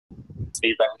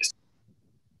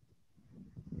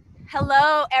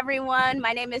Hello, everyone.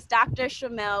 My name is Dr.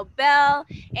 Shamell Bell,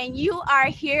 and you are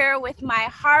here with my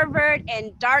Harvard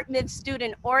and Dartmouth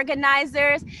student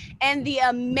organizers and the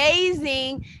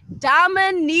amazing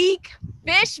Dominique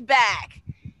Fishback.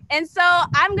 And so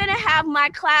I'm going to have my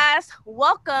class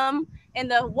welcome in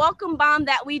the welcome bomb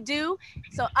that we do.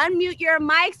 So unmute your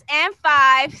mics and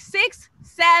 5, 6,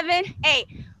 7, 8.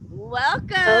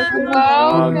 Welcome.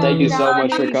 Thank you so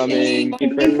much for coming. Thank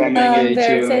you for coming.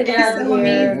 Very excited to have you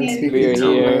here. We are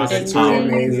here. It's so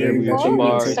amazing. We are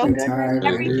smart. So tired. I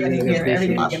really appreciate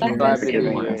you.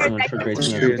 So much for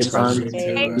gracing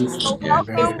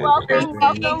Welcome.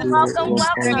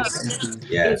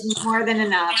 It's more than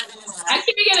enough. I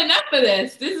can't get enough of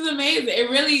this. This is amazing. It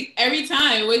really, every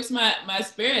time, it wakes my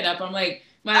spirit up. I'm like,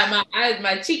 my eyes,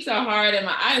 my cheeks are hard and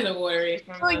my eyes are watery.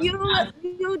 Well,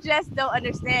 you just don't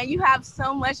understand. You have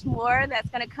so much more that's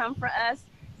going to come for us.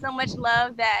 So much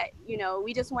love that, you know,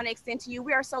 we just want to extend to you.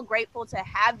 We are so grateful to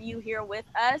have you here with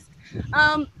us.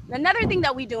 Another thing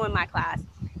that we do in my class,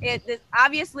 this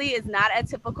obviously is not a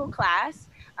typical class.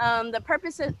 The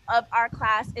purpose of our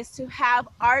class is to have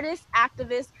artists,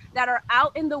 activists that are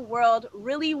out in the world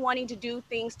really wanting to do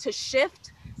things to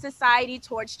shift society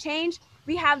towards change.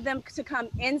 We have them to come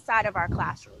inside of our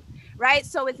classroom, right?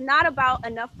 So it's not about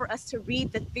enough for us to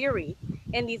read the theory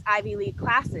in these Ivy League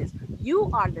classes. You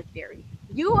are the theory.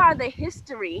 You are the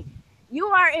history. You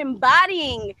are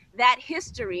embodying that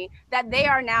history that they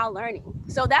are now learning.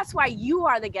 So that's why you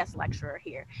are the guest lecturer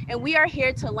here. And we are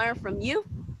here to learn from you.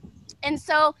 And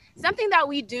so something that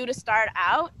we do to start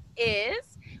out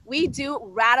is we do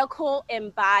radical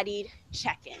embodied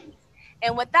check-ins.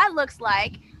 And what that looks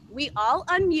like, we all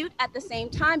unmute at the same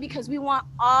time because we want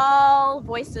all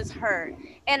voices heard.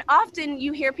 And often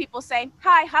you hear people say,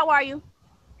 "Hi, how are you?"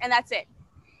 And that's it.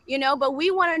 You know, but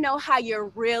we want to know how you're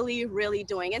really, really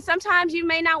doing. And sometimes you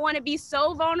may not want to be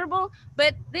so vulnerable,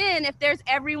 but then if there's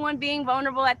everyone being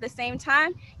vulnerable at the same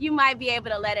time, you might be able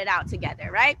to let it out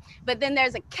together, right? But then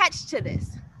there's a catch to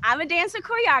this. I'm a dancer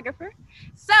choreographer,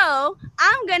 so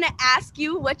I'm going to ask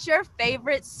you what your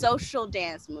favorite social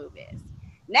dance move is.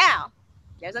 Now,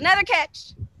 there's another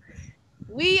catch.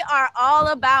 We are all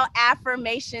about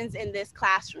affirmations in this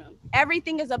classroom.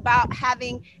 Everything is about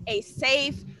having a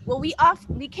safe, well, we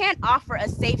can't offer a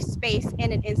safe space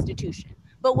in an institution,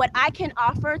 but what I can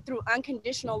offer through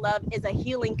unconditional love is a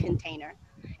healing container.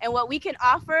 And what we can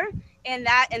offer in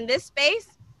this space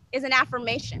is an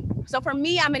affirmation. So for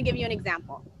me, I'm gonna give you an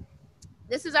example.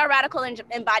 This is our radical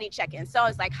embodied check-in. So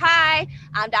it's like, "Hi,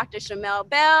 I'm Dr. Shamell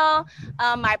Bell.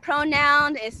 My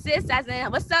pronoun is sis, as in,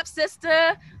 what's up,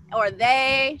 sister?" Or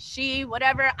they, she,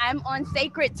 whatever. I'm on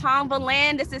sacred Tomba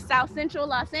land. This is South Central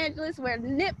Los Angeles, where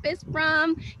Nip is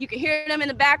from. You can hear them in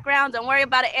the background. Don't worry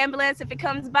about an ambulance if it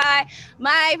comes by.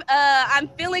 I'm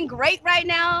feeling great right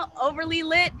now, overly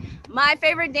lit. My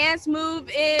favorite dance move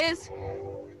is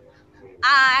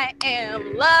I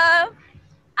am love.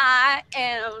 I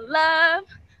am love.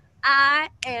 I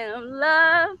am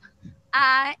love.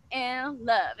 I am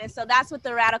love. And so that's what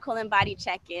the radical embodied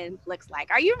check-in looks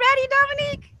like. Are you ready,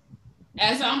 Dominique?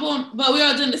 Yeah, so but we're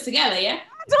all doing this together, yeah?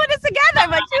 We're doing this together,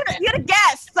 but you're the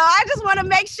guest. So I just want to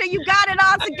make sure you got it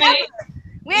all together.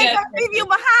 We ain't gonna leave you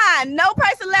behind. No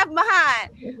person left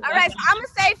behind. All right, so I'm gonna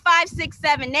say 5, 6,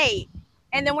 7, 8.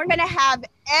 And then we're gonna have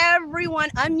everyone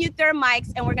unmute their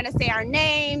mics and we're gonna say our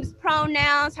names,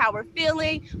 pronouns, how we're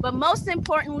feeling, but most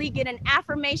importantly, get an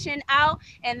affirmation out,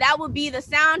 and that will be the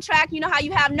soundtrack. You know how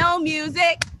you have no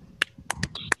music?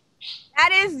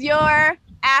 That is your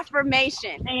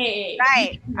affirmation. Hey.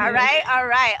 Right, all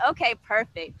right. Okay,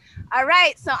 perfect. All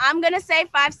right, so I'm gonna say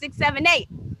 5, 6, 7, 8.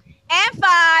 And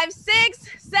 5, 6,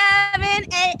 7,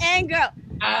 8, and go.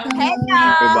 Hey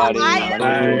y'all. Everybody,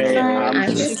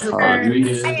 I'm just doing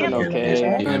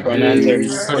okay. I'm here.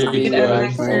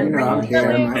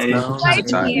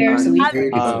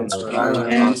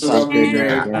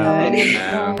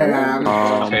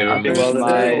 My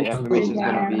affirmation is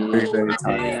gonna be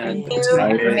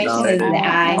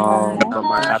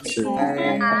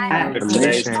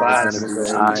Today's class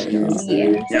is I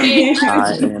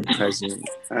am present.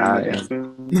 I am.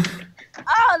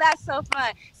 Oh, that's so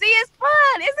fun. See, it's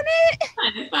fun, isn't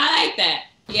it? I like that.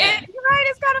 Yeah. You're right,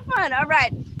 it's kind of fun. All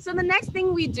right. So the next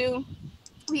thing we do,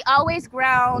 we always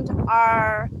ground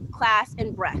our class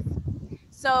in breath.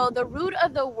 So the root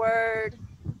of the word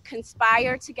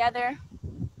conspire together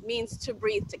means to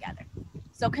breathe together.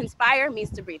 So conspire means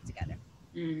to breathe together.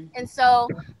 And so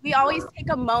we always take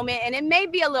a moment, and it may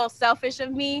be a little selfish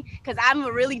of me because I'm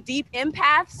a really deep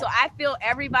empath, so I feel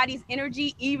everybody's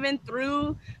energy even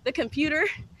through the computer.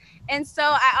 And so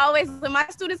I always, when my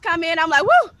students come in, I'm like,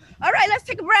 woo, all right, let's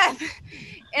take a breath.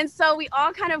 And so we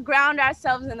all kind of ground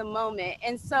ourselves in the moment.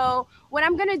 And so what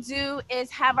I'm gonna do is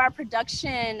have our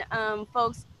production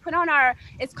folks put on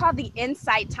it's called the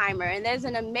Insight Timer. And there's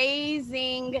an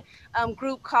amazing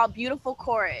group called Beautiful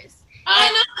Chorus. Oh, I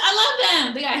know, I love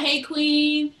them. They got Hey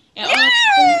Queen. And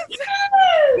yes!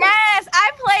 Yes,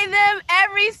 I play them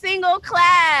every single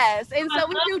class. And so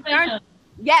we do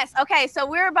yes, okay, so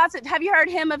we're about to, have you heard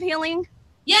Hymn of Healing?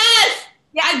 Yes!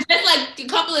 Yeah. I just like a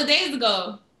couple of days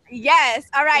ago. Yes,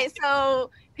 all right,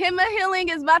 so Hymn of Healing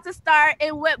is about to start,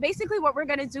 and basically what we're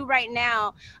gonna do right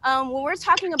now, when we're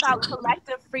talking about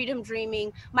collective freedom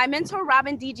dreaming, my mentor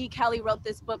Robin D.G. Kelly wrote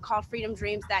this book called Freedom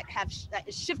Dreams that has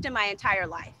shifted my entire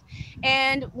life.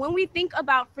 And when we think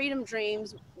about freedom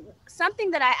dreams,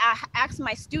 something that I ask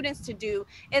my students to do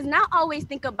is not always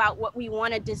think about what we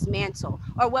want to dismantle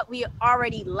or what we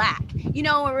already lack. You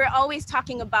know, we're always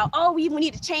talking about, oh, we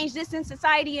need to change this in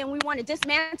society and we want to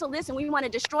dismantle this and we want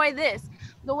to destroy this.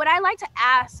 But what I like to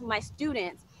ask my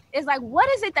students is like,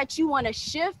 what is it that you want to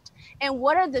shift, and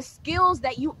what are the skills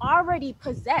that you already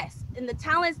possess and the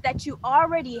talents that you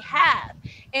already have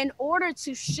in order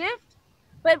to shift?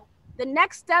 But the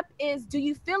next step is, do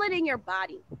you feel it in your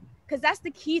body? Because that's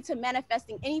the key to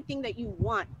manifesting anything that you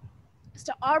want, is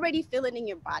to already feel it in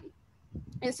your body.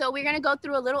 And so we're going to go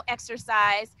through a little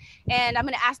exercise, and I'm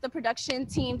going to ask the production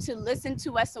team to listen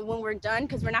to us when we're done,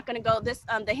 because we're not going to go this,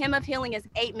 the Hymn of Healing is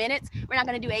 8 minutes. We're not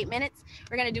going to do 8 minutes.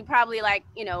 We're going to do probably like,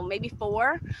 you know, maybe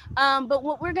 4. But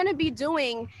what we're going to be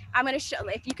doing, I'm going to show,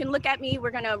 if you can look at me,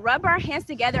 we're going to rub our hands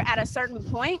together at a certain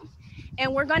point,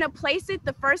 and we're going to place it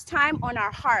the first time on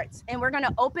our hearts, and we're going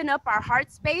to open up our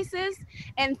heart spaces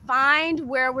and find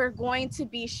where we're going to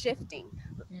be shifting.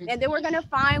 And then we're going to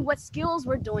find what skills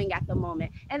we're doing at the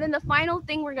moment. And then the final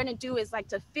thing we're going to do is like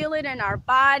to feel it in our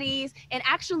bodies and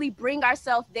actually bring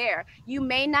ourselves there. You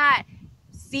may not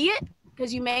see it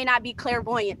because you may not be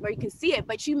clairvoyant where you can see it,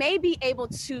 but you may be able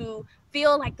to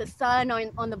feel like the sun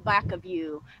on the back of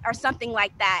you or something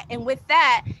like that. And with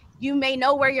that, you may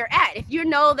know where you're at. If you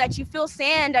know that you feel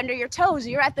sand under your toes,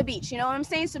 you're at the beach, you know what I'm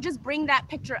saying? So just bring that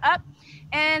picture up.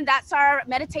 And that's our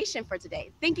meditation for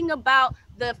today. Thinking about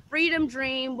the freedom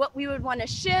dream, what we would want to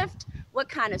shift, what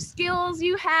kind of skills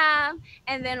you have,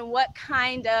 and then what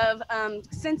kind of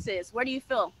senses. Where do you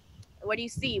feel? What do you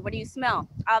see? What do you smell?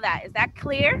 All that. Is that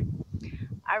clear?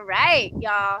 All right,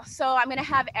 y'all. So I'm going to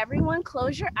have everyone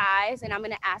close your eyes, and I'm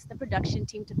going to ask the production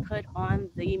team to put on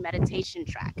the meditation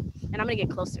track. And I'm going to get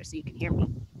closer so you can hear me.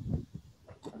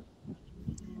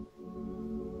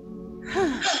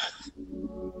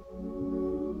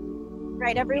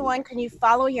 Right, everyone, can you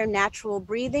follow your natural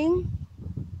breathing?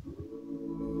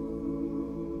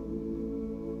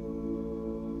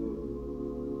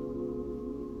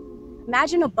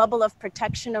 Imagine a bubble of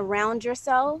protection around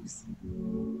yourselves.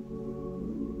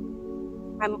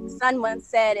 My son once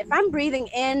said, if I'm breathing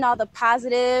in all the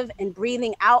positive and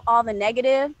breathing out all the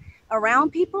negative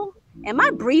around people, am I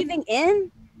breathing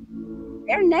in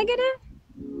their negative?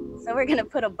 So we're gonna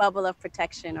put a bubble of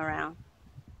protection around.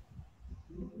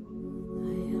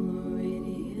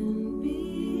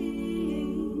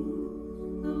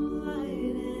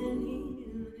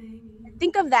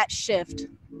 Think of that shift.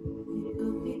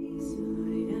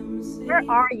 Where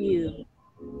are you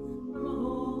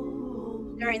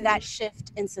during that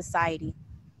shift in society?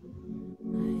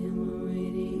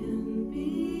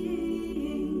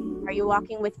 Are you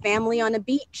walking with family on a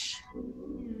beach?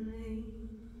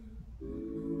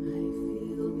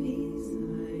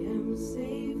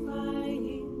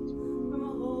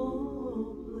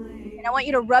 And I want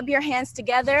you to rub your hands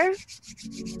together.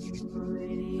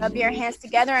 Rub your hands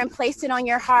together and place it on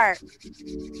your heart.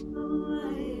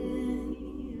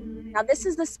 Now, this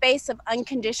is the space of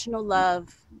unconditional love.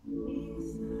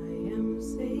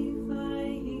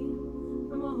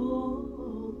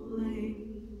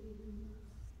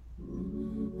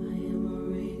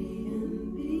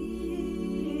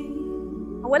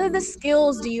 What are the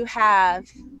skills do you have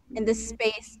in this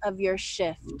space of your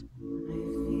shift?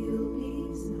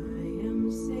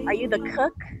 Are you the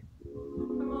cook?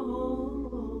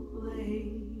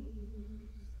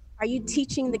 Are you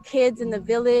teaching the kids in the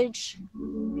village?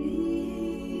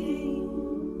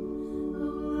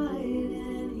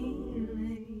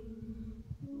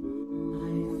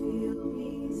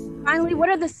 Finally, what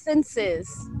are the senses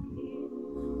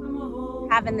you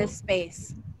have in this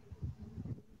space?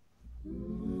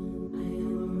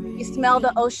 You smell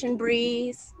the ocean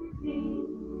breeze.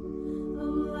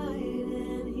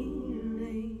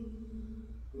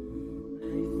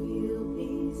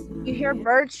 You hear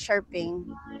birds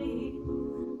chirping.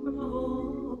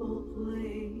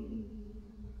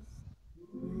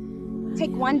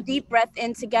 take one deep breath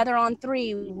in together on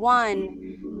 3.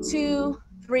 1, 2,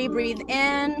 3. Breathe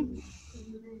in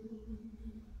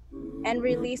and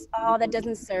release all that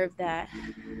doesn't serve that.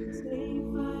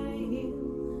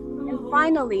 And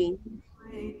finally,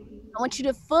 I want you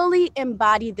to fully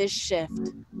embody this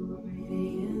shift.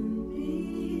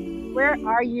 Where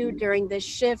are you during this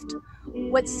shift?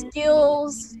 What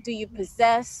skills do you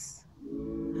possess?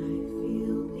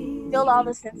 Feel all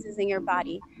the senses in your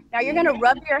body. Now you're gonna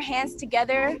rub your hands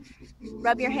together.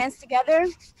 Rub your hands together.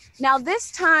 Now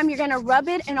this time you're gonna rub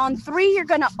it, and on 3, you're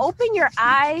gonna open your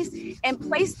eyes and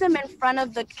place them in front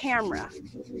of the camera.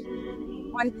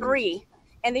 On 3.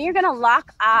 And then you're gonna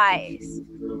lock eyes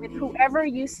with whoever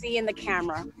you see in the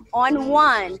camera. On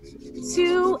 1,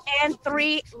 2, and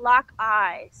 3, lock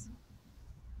eyes.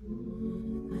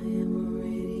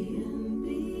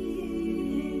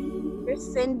 You're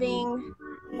sending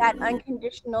that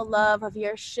unconditional love of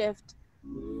your shift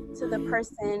to the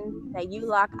person that you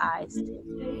lock eyes to.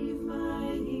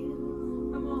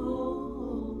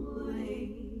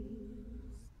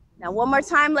 Now, one more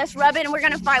time, let's rub it, and we're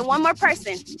gonna find one more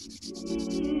person.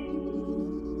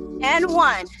 And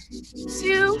 1,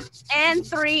 2, and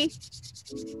 3.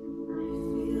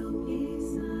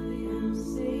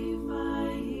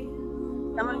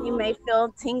 Some of you may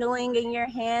feel tingling in your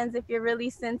hands if you're really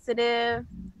sensitive.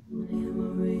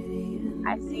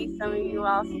 I see some of you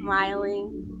all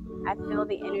smiling. I feel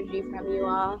the energy from you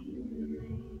all.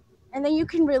 And then you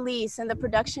can release, and the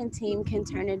production team can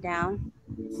turn it down.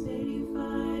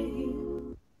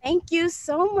 Thank you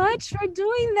so much for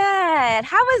doing that.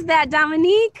 How was that,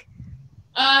 Dominique?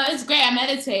 It's great. I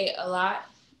meditate a lot.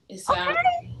 It's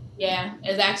yeah,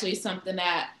 it's actually something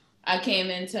that I came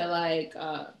into like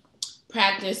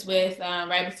practice with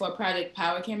right before Project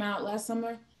Power came out last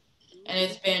summer, and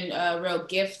it's been a real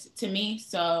gift to me.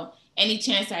 So any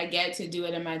chance I get to do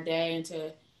it in my day and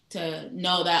to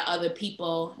know that other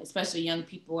people, especially young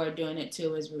people, are doing it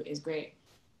too is great.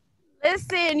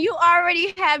 Listen, you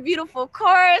already have beautiful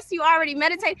chorus. You already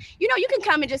meditate. You know, you can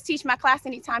come and just teach my class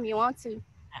anytime you want to.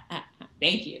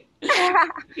 Thank you.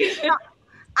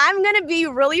 I'm going to be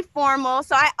really formal.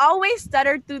 So I always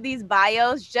stuttered through these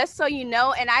bios, just so you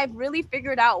know, and I've really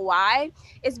figured out why.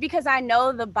 It's because I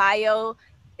know the bio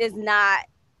is not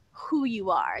who you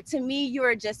are. To me, you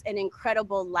are just an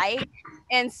incredible light.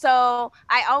 And so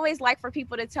I always like for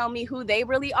people to tell me who they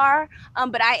really are.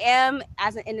 But I am,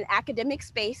 in an academic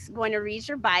space, going to read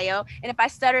your bio. And if I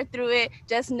stutter through it,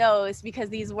 just know it's because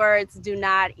these words do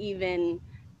not even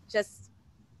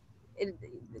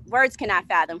words cannot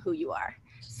fathom who you are.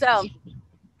 So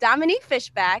Dominique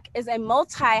Fishback is a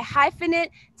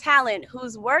multi-hyphenate talent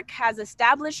whose work has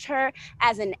established her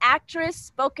as an actress,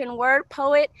 spoken word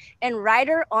poet, and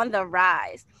writer on the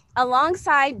rise.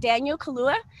 Alongside Daniel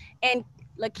Kaluuya and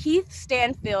LaKeith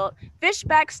Stanfield,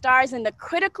 Fishback stars in the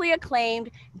critically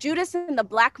acclaimed Judas and the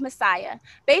Black Messiah.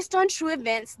 Based on true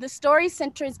events, the story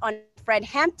centers on Fred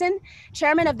Hampton,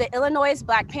 chairman of the Illinois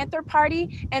Black Panther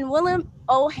Party, and William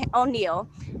O'Neill,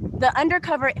 the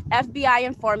undercover FBI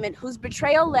informant whose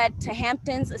betrayal led to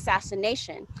Hampton's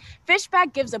assassination.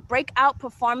 Fishback gives a breakout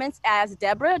performance as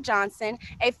Deborah Johnson,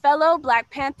 a fellow Black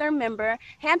Panther member,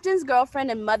 Hampton's girlfriend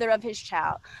and mother of his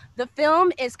child. The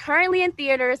film is currently in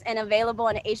theaters and available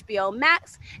on HBO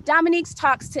Max. Dominique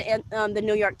talks to the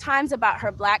New York Times about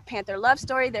her Black Panther love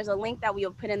story. There's a link that we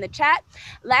will put in the chat.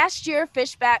 Last year,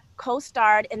 Fishback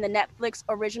co-starred in the Netflix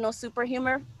original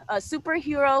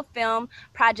superhero film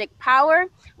Project Power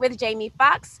with Jamie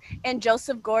Foxx and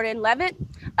Joseph Gordon-Levitt.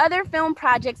 Other film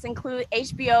projects include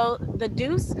HBO The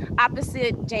Deuce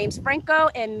opposite James Franco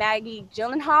and Maggie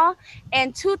Gyllenhaal,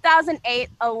 and 2008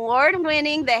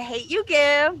 award-winning The Hate U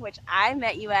Give, which I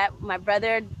met you at, my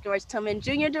brother George Tillman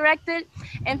Jr. directed.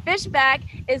 And Fishback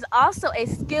is also a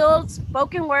skilled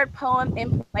spoken word poem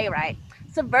and playwright.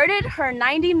 Subverted her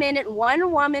 90-minute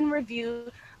one-woman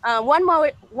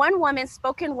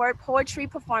spoken word poetry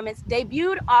performance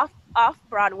debuted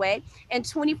off-Broadway in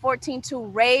 2014 to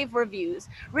rave reviews.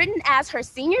 Written as her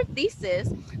senior thesis,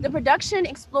 the production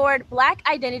explored Black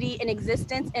identity and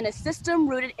existence in a system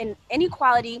rooted in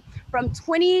inequality from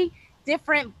 20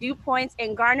 different viewpoints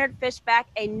and garnered Fishback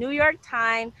a New York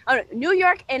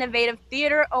Innovative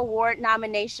Theater Award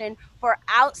nomination for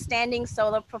Outstanding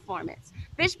Solo Performance.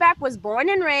 Fishback was born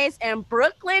and raised in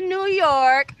Brooklyn, New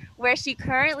York, where she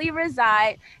currently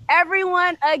resides.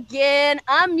 Everyone, again,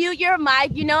 unmute your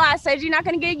mic. You know I said you're not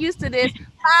going to get used to this.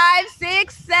 5,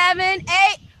 6, 7, 8.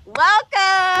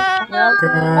 Welcome.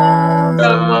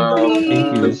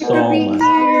 Thank you so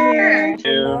much.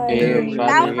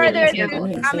 Without further ado,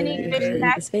 Dominique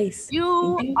Fishback,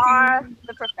 you are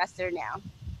the professor now.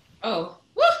 Oh,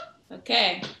 woo!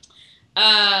 Okay.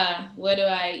 Where do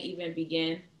I even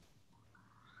begin?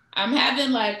 I'm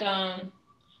having like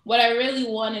what I really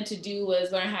wanted to do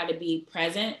was learn how to be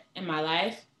present in my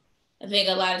life. I think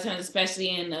a lot of times, especially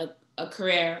in a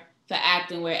career for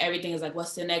acting where everything is like,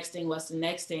 what's the next thing? What's the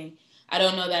next thing? I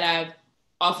don't know that I've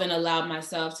often allowed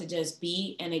myself to just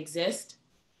be and exist.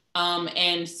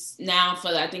 And now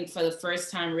I think for the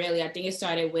first time, really, I think it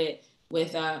started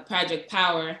with Project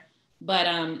Power, but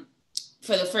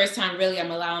for the first time, really,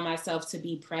 I'm allowing myself to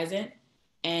be present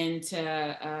and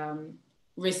to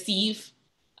receive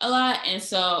a lot. And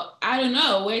so I don't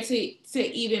know where to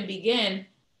even begin.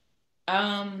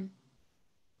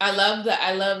 I love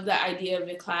the idea of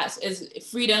a class. Is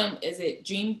freedom? Is it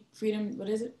dream freedom? What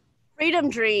is it? Freedom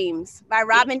Dreams by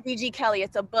Robin D.G. Kelley.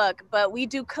 It's a book, but we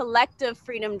do collective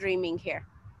freedom dreaming here.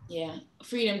 Yeah,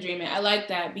 freedom dreaming. I like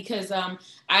that because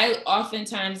I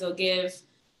oftentimes will give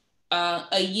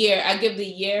a year. I give the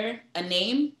year a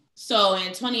name. So in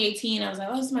 2018, I was like,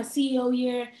 oh, it's my CEO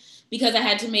year, because I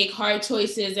had to make hard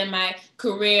choices in my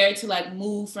career to like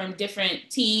move from different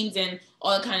teams and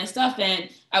all that kind of stuff. And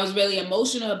I was really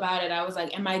emotional about it. I was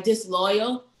like, am I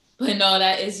disloyal? But no,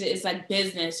 it's like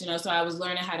business, you know? So I was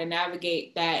learning how to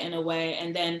navigate that in a way.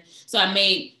 And then, so I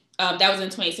made, that was in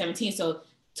 2017. So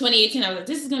 2018, I was like,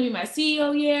 this is going to be my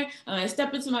CEO year. I'm going to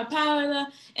step into my power.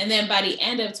 And then by the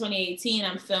end of 2018,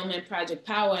 I'm filming Project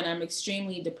Power and I'm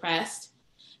extremely depressed.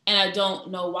 And I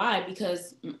don't know why,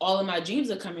 because all of my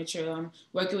dreams are coming true. I'm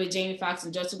working with Jamie Foxx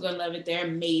and Joseph Gordon-Levitt. They're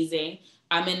amazing.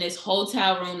 I'm in this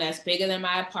hotel room that's bigger than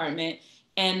my apartment.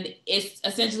 And it's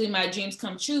essentially my dreams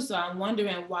come true. So I'm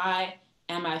wondering, why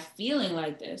am I feeling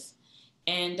like this?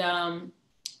 And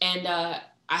I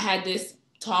had this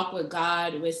talk with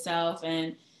God, with self,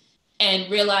 and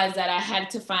realized that I had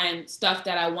to find stuff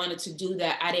that I wanted to do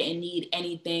that I didn't need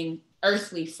anything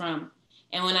earthly from.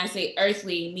 And when I say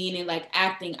earthly, meaning like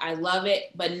acting, I love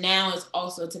it, but now it's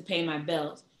also to pay my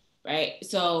bills, right?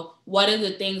 So what are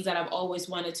the things that I've always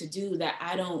wanted to do that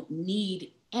I don't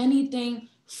need anything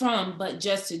from, but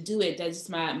just to do it, that just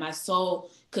my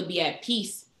soul could be at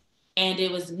peace? And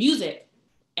it was music.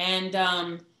 And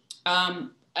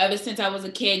ever since I was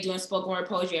a kid doing spoken word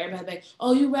poetry, everybody's like,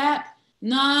 oh, you rap?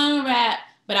 No, I don't rap.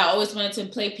 But I always wanted to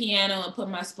play piano and put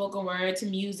my spoken word to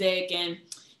music and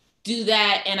do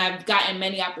that. And I've gotten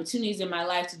many opportunities in my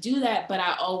life to do that, but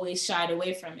I always shied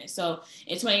away from it. So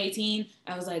in 2018,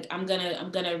 I was like, I'm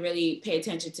gonna really pay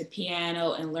attention to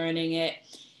piano and learning it.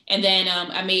 And then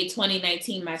I made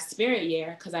 2019 my spirit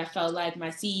year, because I felt like my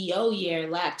CEO year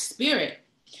lacked spirit.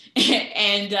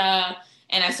 and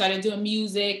I started doing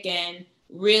music, and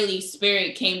really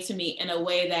spirit came to me in a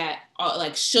way that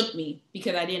like shook me,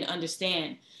 because I didn't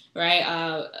understand, right?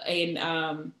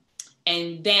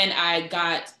 And then I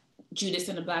got Judas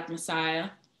and the Black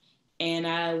Messiah, and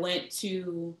I went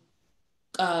to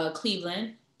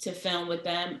Cleveland to film with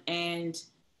them, and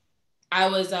I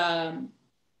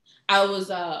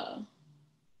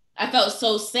felt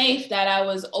so safe that I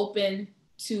was open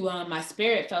to my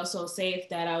spirit felt so safe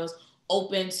that I was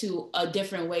open to a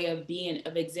different way of being,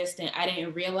 of existing. I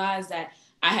didn't realize that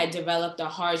I had developed a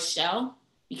hard shell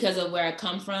because of where I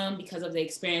come from, because of the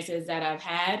experiences that I've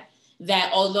had,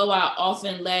 that although I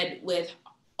often led with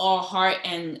all heart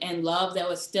and love, there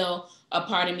was still a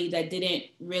part of me that didn't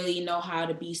really know how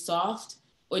to be soft,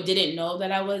 or didn't know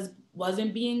that I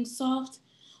wasn't being soft.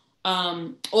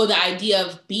 Or the idea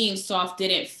of being soft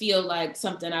didn't feel like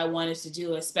something I wanted to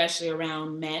do, especially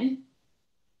around men.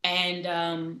 And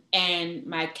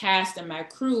my cast and my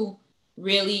crew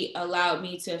really allowed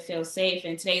me to feel safe.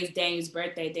 And today is Daniel's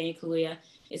birthday, Daniel Kaluuya.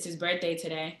 It's his birthday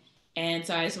today. And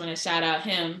so I just want to shout out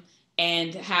him,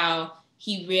 and how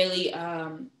he really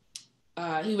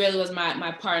was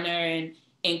my partner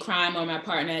in crime, or my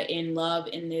partner in love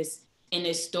in this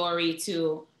story,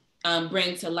 to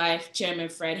bring to life Chairman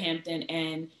Fred Hampton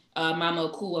and Mama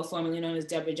Okua, formerly known as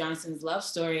Deborah Johnson's love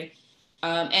story.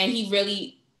 And he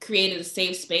really created a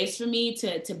safe space for me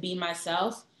to be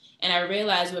myself. And I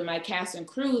realized with my cast and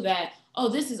crew that, oh,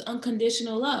 this is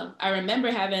unconditional love. I remember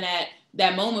having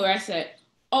that moment where I said,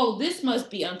 oh, this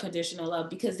must be unconditional love,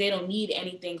 because they don't need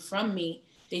anything from me.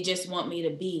 They just want me to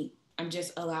be. I'm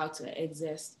just allowed to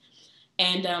exist.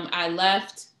 And I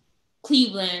left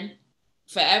Cleveland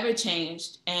forever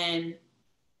changed, and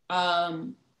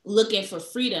looking for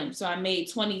freedom. So I made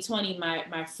 2020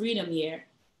 my freedom year,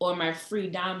 or my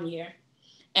freedom year.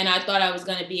 And I thought I was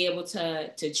going to be able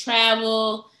to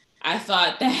travel. I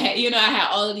thought that, I had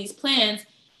all of these plans,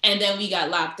 and then we got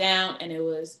locked down, and it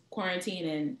was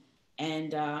quarantine,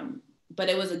 but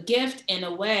it was a gift in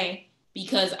a way,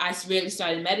 because I really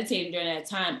started meditating during that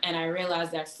time, and I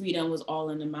realized that freedom was all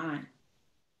in the mind.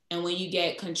 And when you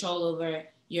get control over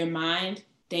your mind,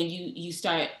 then you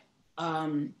start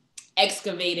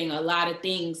excavating a lot of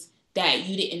things that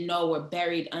you didn't know were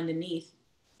buried underneath,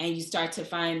 and you start to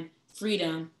find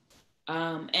freedom.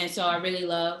 And so I really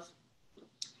love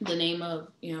the name of,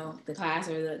 the class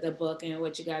or the book and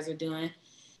what you guys are doing.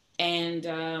 And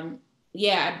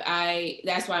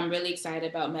that's why I'm really excited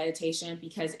about meditation,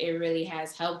 because it really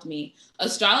has helped me.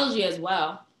 Astrology as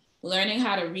well, learning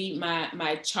how to read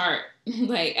my chart.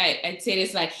 Like I say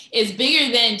this, like, it's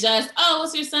bigger than just, oh,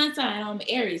 what's your sun sign? I'm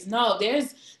Aries. No,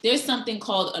 there's something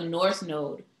called a North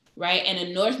Node, right? And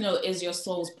a North Node is your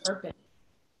soul's purpose.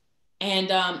 And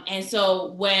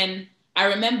so when I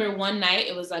remember one night,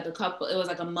 it was like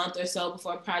a month or so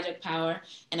before Project Power,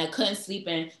 and I couldn't sleep,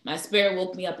 and my spirit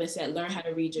woke me up and said, learn how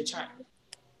to read your chart.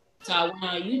 So I went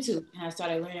on YouTube and I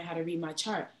started learning how to read my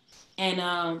chart. And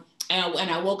I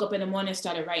woke up in the morning and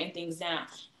started writing things down.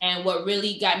 And what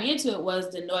really got me into it was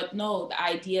the North Node, the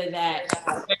idea that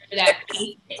wherever that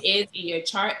piece is in your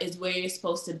chart is where you're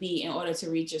supposed to be in order to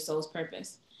reach your soul's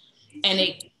purpose. And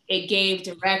it gave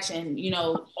direction.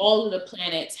 All of the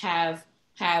planets have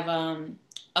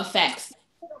effects,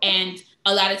 and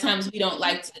a lot of times we don't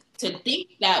like to think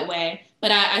that way. But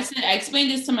I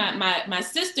explained this to my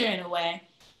sister in a way.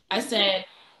 I said,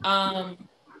 why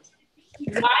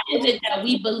is it that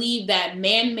we believe that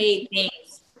man-made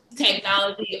things,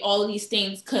 technology, all of these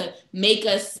things could make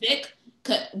us sick,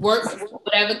 could work,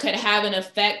 whatever, could have an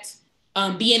effect?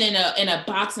 Being in a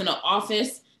box in an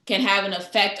office can have an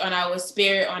effect on our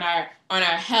spirit, on our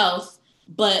health,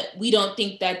 but we don't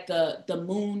think that the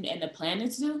moon and the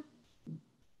planets do.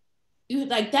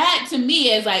 Like, that to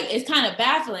me is like, it's kind of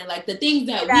baffling. Like, the things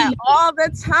that we all the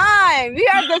time, we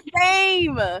are the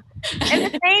same.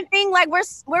 And the same thing, like,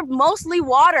 we're mostly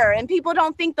water, and people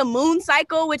don't think the moon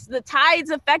cycle, which the tides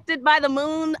affected by the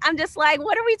moon. I'm just like,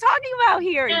 what are we talking about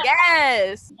here?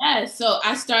 Yes. So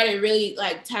I started really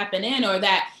like tapping in, or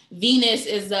that Venus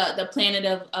is the planet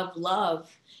of love,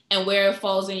 and where it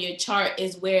falls in your chart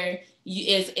is where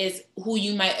is who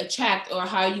you might attract, or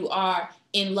how you are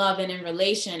in love and in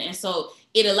relation. And so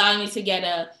it allowed me to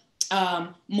get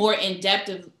a more in depth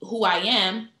of who I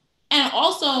am. And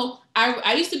also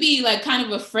I used to be like kind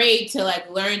of afraid to like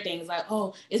learn things like,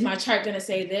 oh, is my chart gonna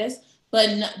say this? But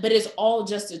it's all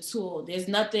just a tool. There's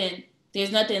nothing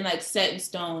like set in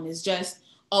stone. It's just,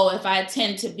 oh, if I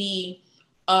tend to be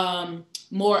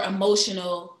more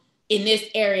emotional in this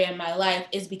area in my life,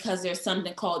 is because there's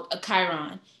something called a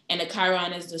Chiron. And the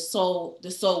Chiron is the soul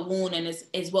wound, and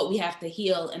is what we have to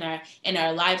heal in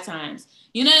our lifetimes.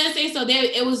 You know what I'm saying? So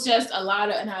it was just a lot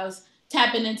of, and I was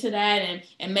tapping into that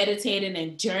and meditating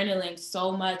and journaling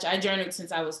so much. I journaled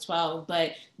since I was 12,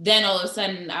 but then all of a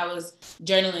sudden I was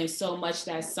journaling so much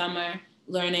that summer,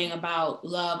 learning about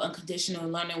love, unconditional,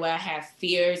 and learning where I have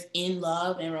fears in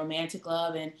love and romantic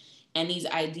love, and these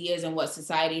ideas and what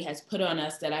society has put on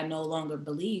us that I no longer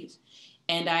believe.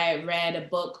 And I read a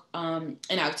book,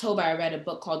 in October, I read a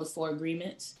book called The Four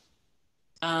Agreements,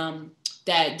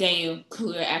 that Daniel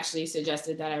Kaluuya actually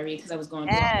suggested that I read, because I was going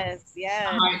through a hard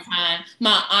time.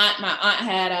 My aunt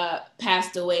had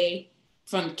passed away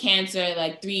from cancer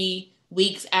like 3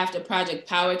 weeks after Project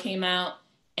Power came out.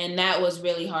 And that was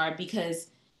really hard, because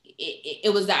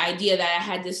it was the idea that I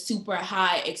had this super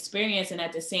high experience and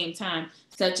at the same time,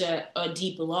 such a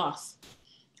deep loss.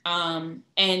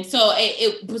 And so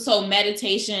so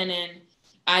meditation, and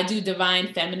I do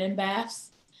divine feminine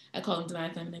baths. I call them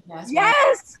divine feminine baths.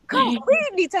 Yes, we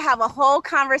need to have a whole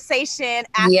conversation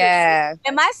after. Yeah.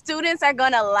 And my students are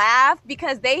gonna laugh,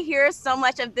 because they hear so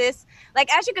much of this.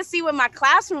 Like, as you can see what my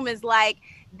classroom is like,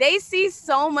 they see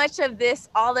so much of this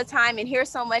all the time and hear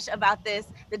so much about this,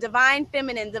 the divine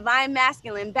feminine, divine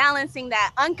masculine, balancing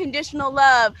that, unconditional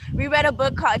love. We read a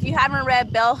book called, if you haven't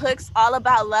read Bell Hooks' All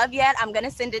About Love yet, I'm going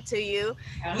to send it to you.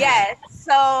 Yes.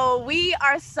 So we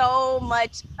are so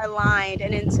much aligned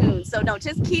and in tune. So no,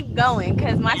 just keep going,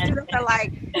 because my students are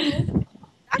like,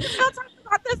 I can still talk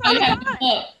about this all the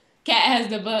time. Kat has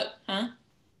the book, huh?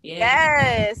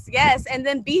 Yeah. Yes. And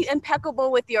then be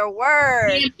impeccable with your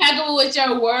word. Be impeccable with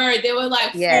your word. There was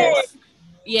like yes.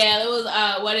 Yeah, it was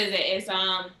what is it? It's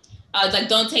like,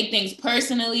 don't take things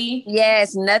personally.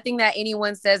 Yes, nothing that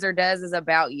anyone says or does is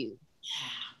about you.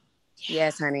 Yeah.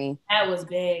 Yes, honey. That was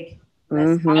big.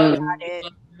 Mm-hmm.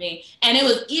 And it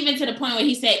was even to the point where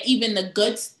he said even the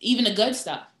good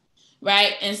stuff.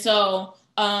 Right. And so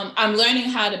I'm learning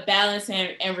how to balance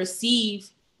and receive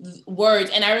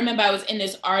words. And I remember I was in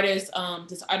this artist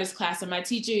class, and my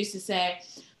teacher used to say,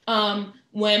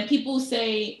 when people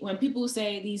say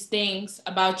these things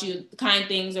about you, kind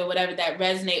things or whatever that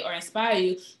resonate or inspire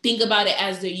you, think about it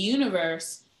as the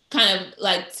universe kind of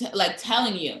like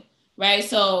telling you, right?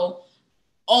 So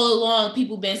all along,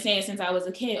 people been saying since I was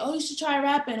a kid, oh, you should try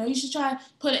rapping, or you should try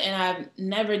put it, and I've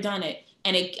never done it.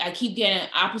 And I keep getting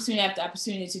opportunity after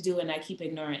opportunity to do it, and I keep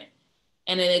ignoring it.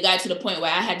 And then it got to the point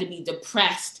where I had to be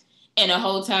depressed in a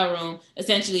hotel room,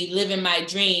 essentially living my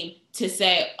dream to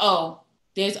say, oh,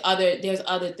 there's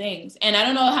other things. And I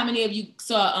don't know how many of you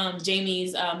saw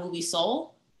Jamie's movie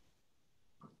Soul,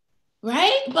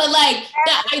 right? But like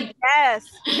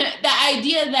the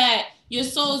idea that your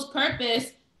soul's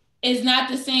purpose is not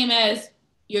the same as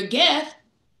your gift,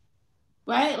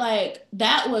 right? Like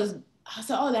I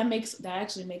said, oh, that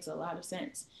actually makes a lot of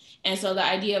sense. And so the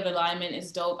idea of alignment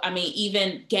is dope. I mean,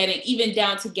 even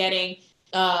down to getting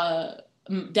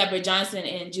Deborah Johnson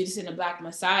in Judas and the Black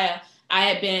Messiah,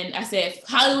 I said, if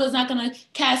Hollywood's not gonna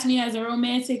cast me as a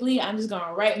romantic lead, I'm just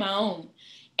gonna write my own.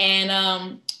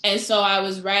 And so I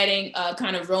was writing a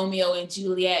kind of Romeo and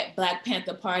Juliet, Black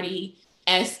Panther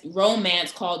Party-esque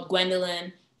romance called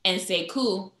Gwendolyn and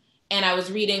Sekou. And I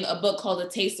was reading a book called A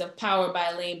Taste of Power by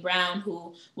Elaine Brown,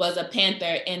 who was a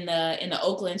Panther in the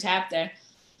Oakland chapter.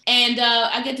 And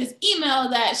I get this email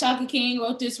that Shaka King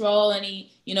wrote this role, and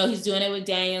he's doing it with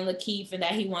Daniel LaKeith, and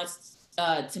that he wants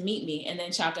to meet me. And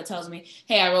then Shaka tells me,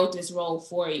 hey, I wrote this role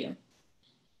for you.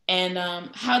 And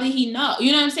how did he know?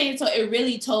 You know what I'm saying? So it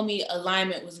really told me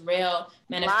alignment was real.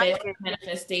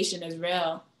 Manifestation is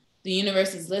real. The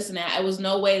universe is listening. It was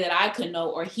no way that I could know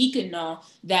or he could know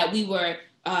that we were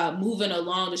moving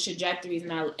along the trajectories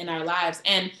in our lives.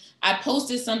 And I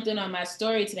posted something on my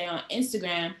story today on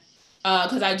Instagram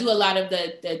because I do a lot of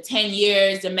the 10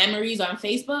 years, the memories on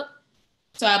Facebook.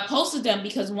 So I posted them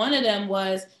because one of them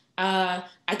was, I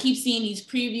keep seeing these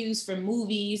previews for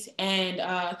movies, and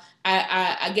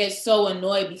I get so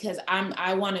annoyed because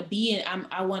I want to be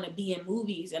in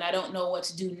movies, and I don't know what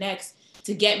to do next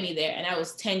to get me there. And that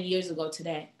was 10 years ago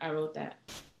today. I wrote that.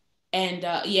 And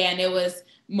and it was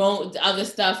other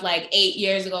stuff like 8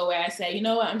 years ago where I said, you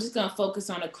know what, I'm just gonna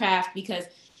focus on a craft because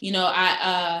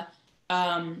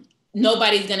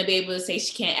nobody's gonna be able to say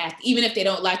she can't act. Even if they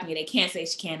don't like me, they can't say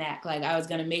she can't act. Like, I was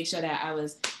gonna make sure that I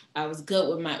was good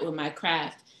with my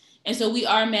craft. And so we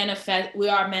are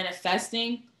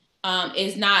manifesting. I'm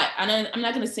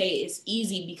not gonna say it's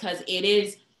easy because it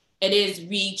is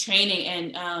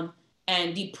retraining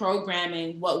and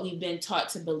deprogramming what we've been taught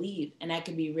to believe, and that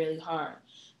can be really hard.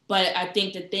 But I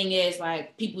think the thing is,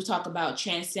 like, people talk about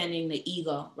transcending the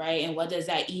ego, right? And what does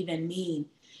that even mean?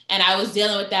 And I was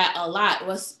dealing with that a lot.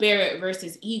 What's spirit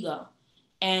versus ego?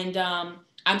 And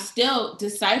I'm still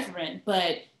deciphering,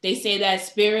 but they say that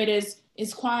spirit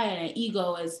is quiet and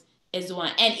ego is the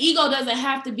one. And ego doesn't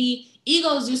have to be,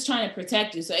 ego is just trying to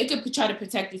protect you. So it could try to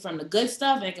protect you from the good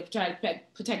stuff, and it could try to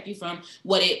protect you from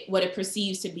what it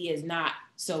perceives to be as not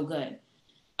so good.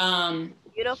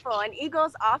 Beautiful. And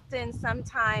egos often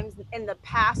sometimes in the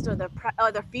past or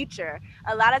the future.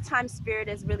 A lot of times spirit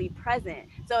is really present.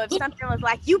 So if something was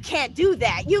like, you can't do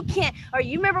that, you can't, or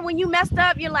you remember when you messed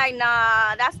up, you're like,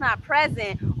 nah, that's not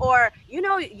present. Or,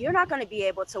 you're not going to be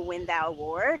able to win that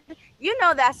award.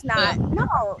 That's not,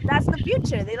 no, that's the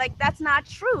future. They like, that's not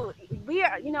true. We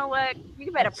are, you know what,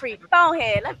 you better preach. Go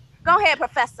ahead,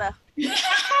 Professor.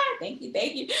 Thank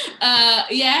you. I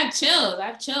have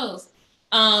chills.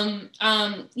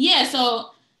 So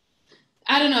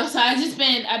I don't know. So I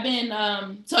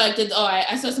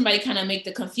saw somebody kind of make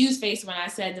the confused face when I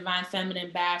said divine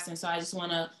feminine baths. And so I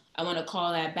want to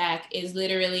call that back. Is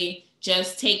literally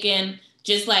just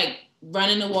like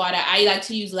running the water. I like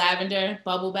to use lavender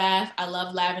bubble bath. I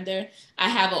love lavender. I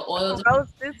have an oil.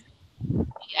 Roses.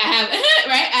 I have,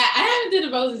 right? I haven't did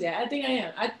the roses yet. I think I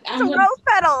am. I'm rose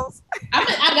petals. I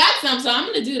got some, so I'm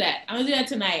going to do that. I'm going to do that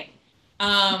tonight.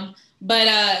 But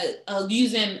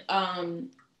using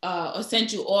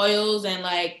essential oils and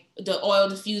like the oil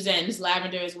diffuser and this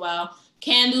lavender as well,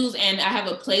 candles, and I have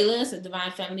a playlist, a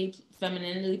divine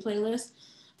femininity playlist.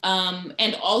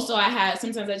 And also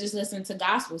sometimes I just listen to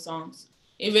gospel songs.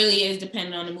 It really is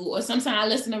depending on the mood, or sometimes I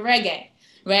listen to reggae,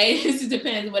 right? It just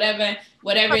depends, whatever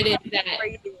it is that.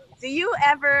 Do you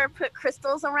ever put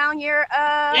crystals around your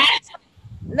Yes.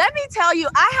 Let me tell you,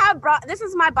 this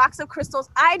is my box of crystals.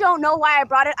 I don't know why I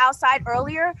brought it outside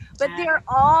earlier, but they're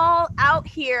all out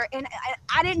here, and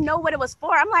I didn't know what it was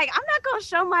for. I'm like, I'm not going to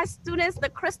show my students the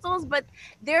crystals, but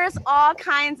there's all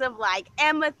kinds of like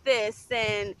amethyst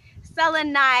and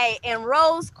selenite and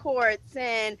rose quartz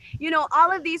and,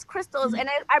 all of these crystals. And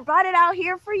I brought it out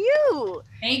here for you.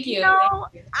 Thank you.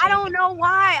 I don't know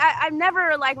why. I've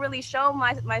never like really shown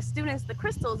my students the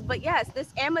crystals, but yes,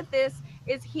 this amethyst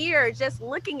is here just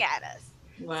looking at us.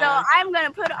 Wow. So I'm going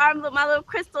to put my little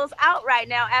crystals out right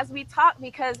now as we talk,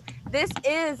 because this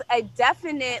is a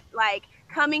definite like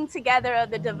coming together of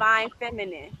the divine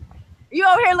feminine. You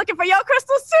over here looking for your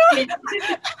crystals too?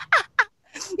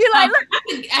 You're like,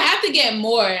 look. I have to get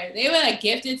more. They were like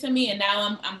gifted to me, and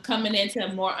now I'm coming into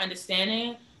more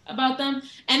understanding about them.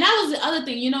 And that was the other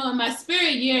thing, in my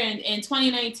spirit year in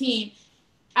 2019,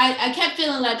 I kept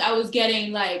feeling like I was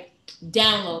getting like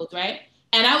downloads, right?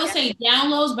 And I would say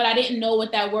downloads, but I didn't know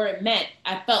what that word meant.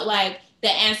 I felt like the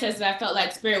ancestors, I felt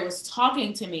like spirit was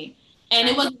talking to me. And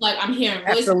it wasn't like I'm hearing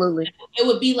voices. Absolutely. It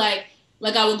would be like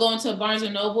I would go into a Barnes &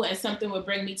 Noble and something would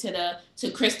bring me to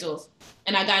crystals.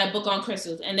 And I got a book on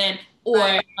crystals. And then,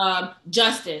 or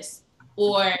Justice,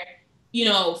 or,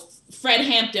 Fred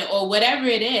Hampton, or whatever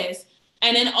it is.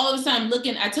 And then all of a sudden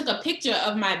I took a picture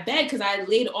of my bed because I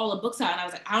laid all the books out. And I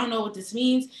was like, I don't know what this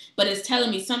means, but it's telling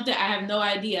me something. I have no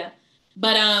idea.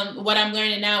 But what I'm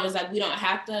learning now is like, we don't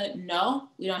have to know.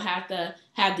 We don't have to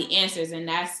have the answers. And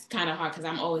that's kind of hard because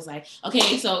I'm always like,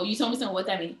 okay, so you told me something, what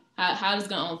that mean? How is it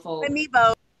going to unfold? Let me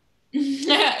vote.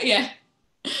 Yeah.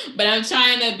 But I'm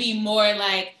trying to be more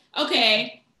like,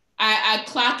 okay, I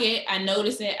clock it, I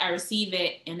notice it, I receive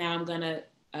it, and now I'm going to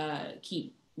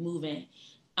keep moving.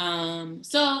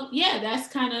 So yeah, that's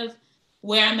kind of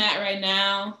where I'm at right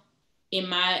now in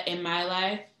my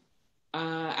life.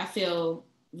 I feel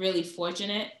really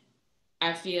fortunate.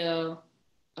 I feel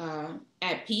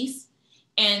at peace,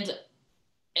 and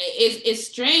it's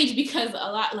strange because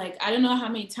a lot, like, I don't know how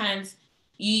many times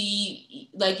you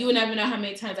would never know how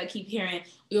many times I keep hearing,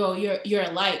 you're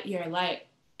a light,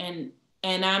 and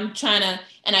I'm trying to,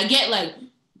 and I get like,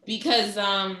 because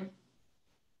I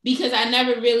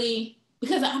never really,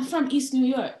 because I'm from East New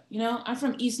York, I'm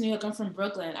from East New York, I'm from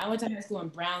Brooklyn. I went to high school in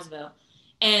Brownsville,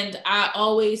 and I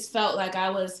always felt like I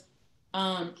was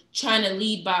trying to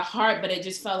lead by heart, but it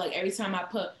just felt like every time I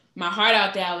put my heart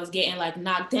out there, I was getting like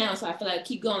knocked down. So I feel like I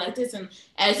keep going like this. And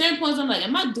at certain points, I'm like,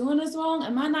 am I doing this wrong?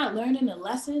 Am I not learning a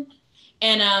lesson?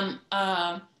 And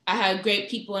I had great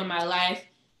people in my life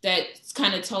that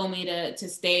kind of told me to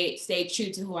stay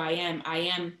true to who I am. I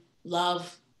am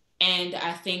love. And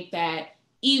I think that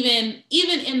even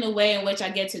in the way in which I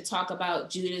get to talk about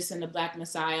Judas and the Black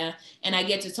Messiah, and I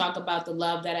get to talk about the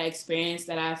love that I experienced,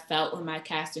 that I felt with my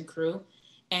cast and crew.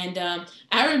 And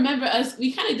I remember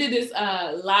we kind of did this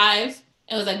live.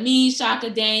 It was like me, Shaka,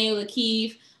 Daniel,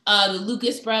 LaKeith, the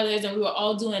Lucas brothers, and we were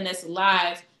all doing this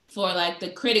live for like the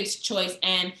Critics' Choice.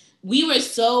 And we were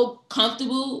so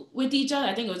comfortable with each other.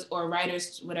 I think it was, or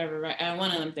writers, whatever, right? One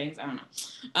of them things, I don't know.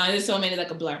 There's so many, like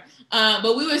a blur.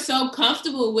 But we were so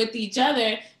comfortable with each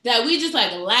other that we just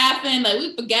like laughing, like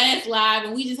we forget it's live,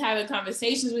 and we just having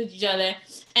conversations with each other.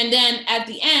 And then at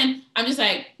the end, I'm just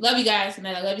like, love you guys. And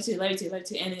then I love you too, love you too, love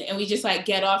you too. And we just like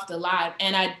get off the live.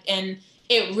 And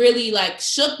it really like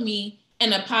shook me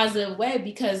in a positive way,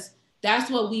 because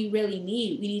that's what we really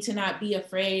need. We need to not be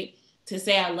afraid to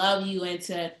say I love you, and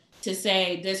to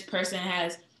say this person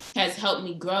has helped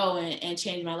me grow and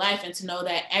change my life, and to know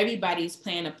that everybody's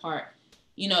playing a part.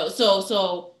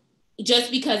 So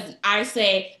just because I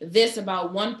say this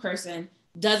about one person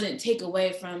doesn't take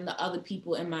away from the other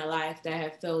people in my life that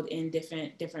have filled in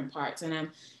different parts, and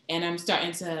I'm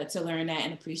starting to learn that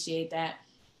and appreciate that.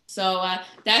 So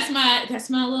that's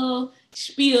my little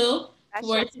spiel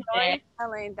for today.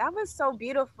 That was so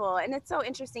beautiful, and it's so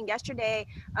interesting. Yesterday,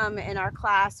 in our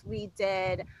class, we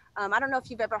did. I don't know if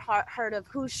you've ever heard of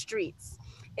Whose Streets.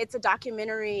 It's a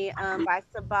documentary by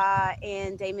Sabah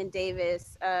and Damon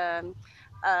Davis, and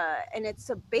it's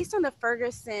based on the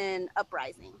Ferguson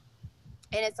uprising.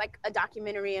 And it's like a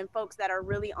documentary and folks that are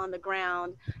really on the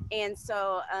ground. And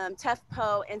so Tef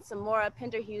Poe and Samora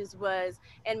Penderhughes was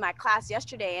in my class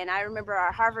yesterday. And I remember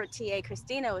our Harvard TA,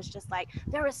 Christina, was just like,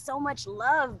 there was so much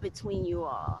love between you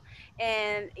all.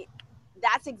 And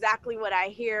that's exactly what I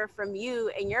hear from you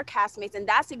and your castmates. And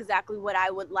that's exactly what I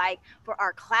would like for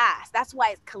our class. That's why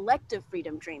it's collective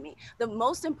freedom dreaming. The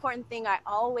most important thing I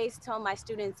always tell my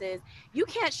students is, you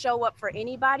can't show up for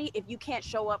anybody if you can't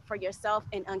show up for yourself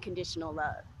in unconditional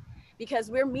love, because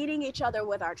we're meeting each other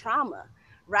with our trauma,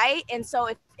 right? And so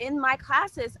if in my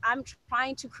classes, I'm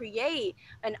trying to create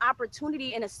an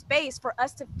opportunity and a space for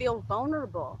us to feel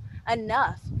vulnerable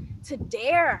enough to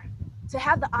dare to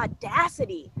have the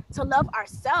audacity to love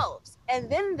ourselves, and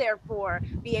then therefore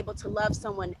be able to love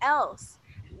someone else.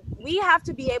 We have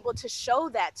to be able to show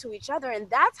that to each other, and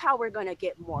that's how we're going to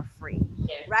get more free,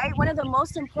 right? One of the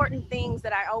most important things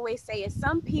that I always say is,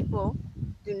 some people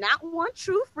do not want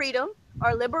true freedom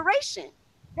or liberation.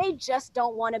 They just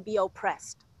don't want to be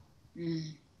oppressed.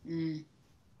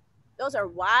 Those are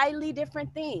widely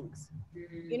different things.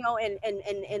 In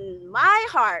my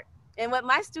heart, and what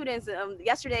my students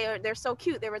yesterday, they're so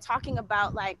cute. They were talking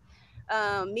about like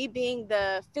me being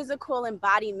the physical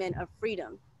embodiment of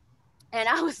freedom. And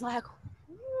I was like,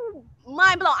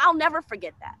 mind blown. I'll never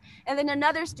forget that. And then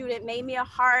another student made me a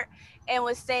heart and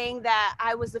was saying that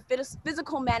I was the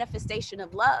physical manifestation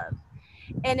of love.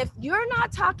 And if you're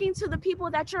not talking to the people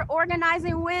that you're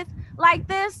organizing with like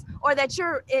this, or that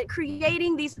you're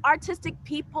creating these artistic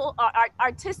people or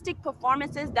artistic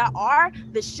performances that are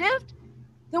the shift,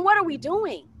 then what are we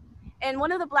doing? And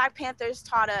one of the Black Panthers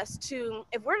taught us to,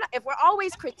 if we're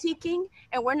always critiquing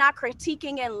and we're not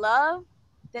critiquing in love,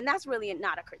 then that's really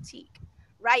not a critique,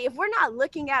 right? If we're not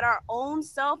looking at our own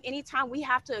self, anytime we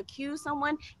have to accuse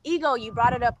someone, ego, you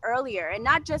brought it up earlier, and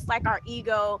not just like our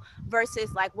ego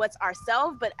versus like what's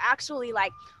ourself, but actually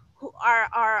like who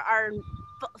our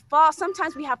false,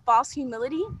 sometimes we have false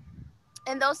humility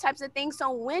and those types of things.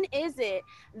 So when is it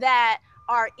that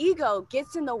our ego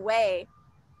gets in the way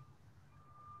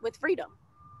with freedom?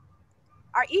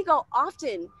 Our ego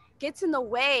often gets in the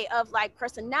way of like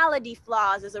personality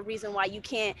flaws is a reason why you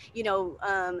can't,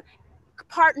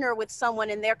 partner with someone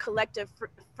in their collective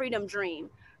freedom dream,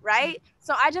 right?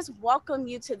 So I just welcome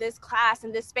you to this class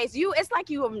and this space. It's like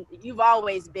you've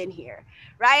always been here,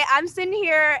 right? I'm sitting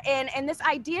here and this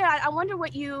idea, I wonder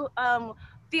what you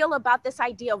feel about this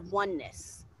idea of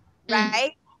oneness,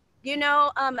 right?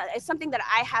 It's something that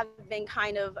I have been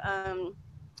kind of,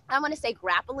 I want to say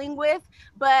grappling with,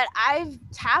 but I've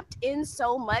tapped in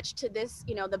so much to this,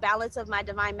 the balance of my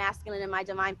divine masculine and my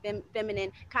divine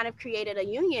feminine kind of created a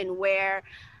union where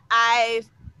I've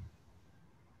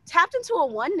tapped into a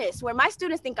oneness where my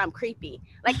students think I'm creepy.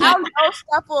 Like I'll know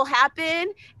stuff will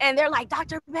happen and they're like,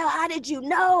 Dr. Bell, how did you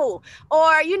know?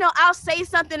 Or, I'll say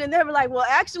something and they're like, well,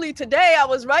 actually today I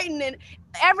was writing it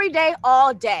every day,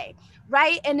 all day.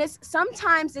 Right. And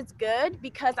sometimes it's good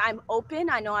because I'm open.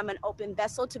 I know I'm an open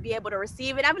vessel to be able to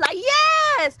receive it. I'm like,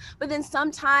 yes. But then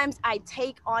sometimes I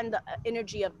take on the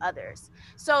energy of others.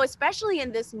 So especially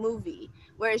in this movie,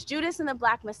 whereas Judas and the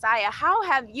Black Messiah, how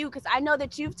have you, because I know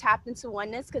that you've tapped into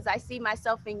oneness because I see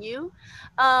myself in you.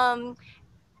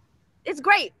 It's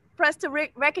great for us to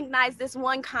recognize this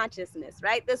one consciousness,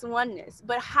 right? This oneness.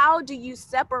 But how do you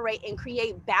separate and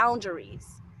create boundaries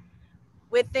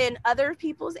within other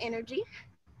people's energy?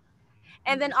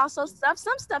 And then also some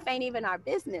stuff ain't even our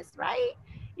business, right?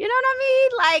 You know what I mean?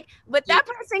 Like what that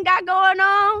person got going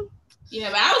on. Yeah,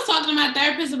 but I was talking to my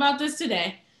therapist about this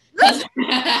today. Because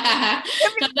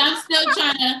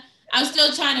I'm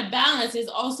still trying to balance. It's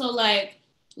also like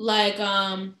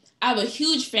I have a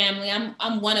huge family.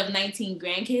 I'm one of 19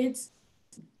 grandkids.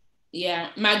 Yeah.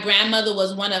 My grandmother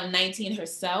was one of 19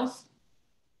 herself.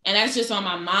 And that's just on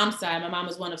my mom's side. My mom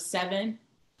was one of 7.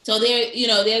 So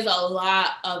there's a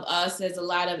lot of us. There's a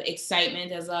lot of excitement.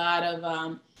 There's a lot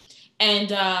of and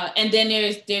then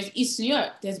there's East New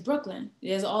York. There's Brooklyn.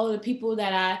 There's all of the people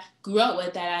that I grew up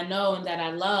with, that I know and that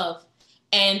I love.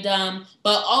 And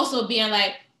but also being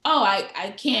like, oh,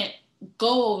 I can't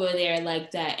go over there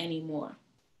like that anymore.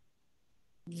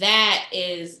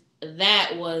 That's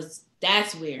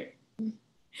weird.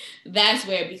 That's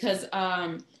weird because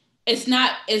it's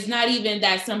not even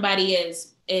that somebody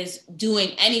is doing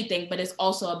anything, but it's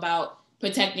also about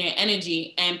protecting your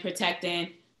energy and protecting,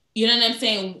 you know what I'm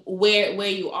saying, where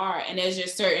you are. And there's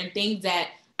just certain things that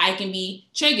I can be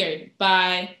triggered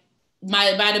by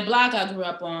the block I grew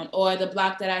up on, or the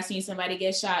block that I seen somebody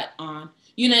get shot on.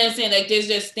 You know what I'm saying? Like there's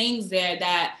just things there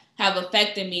that have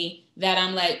affected me that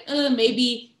I'm like,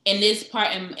 maybe in this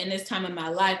part in this time in my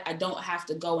life, I don't have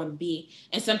to go and be.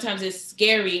 And sometimes it's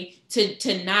scary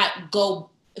to not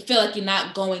go, feel like you're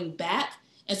not going back.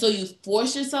 And so you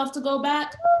force yourself to go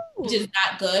back, which is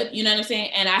not good. You know what I'm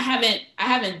saying? And I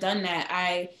haven't done that.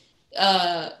 I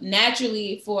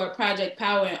naturally for Project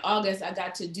Power in August, I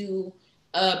got to do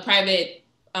a private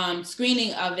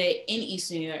screening of it in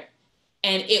East New York.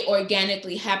 And it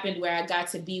organically happened where I got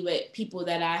to be with people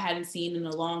that I hadn't seen in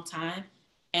a long time,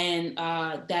 and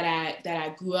that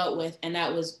I grew up with, and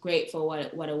that was great for what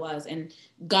it was. And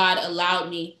God allowed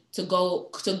me to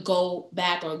go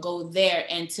back or go there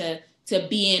and to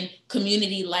be in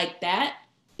community like that.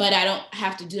 But I don't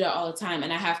have to do that all the time,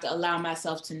 and I have to allow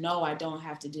myself to know I don't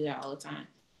have to do that all the time,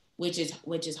 which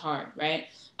is hard, right?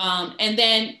 And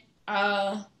then.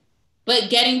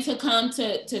 But getting to come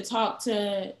to talk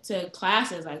to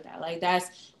classes like that, like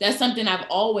that's something I've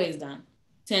always done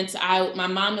since my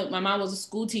mom was a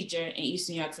school teacher in East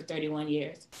New York for 31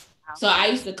 years. So I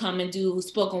used to come and do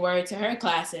spoken word to her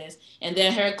classes, and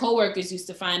then her coworkers used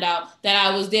to find out that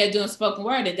I was there doing spoken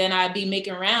word, and then I'd be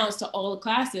making rounds to all the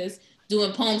classes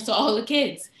doing poems to all the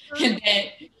kids. And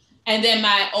then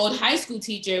my old high school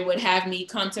teacher would have me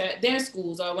come to their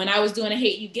schools, or when I was doing a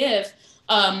Hate You Give,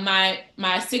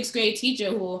 my sixth grade teacher,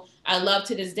 who I love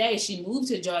to this day, she moved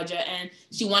to Georgia, and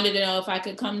she wanted to know if I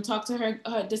could come talk to her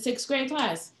the sixth grade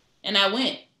class, and I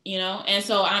went, you know. And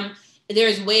so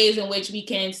there's ways in which we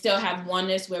can still have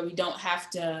oneness where we don't have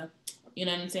to, you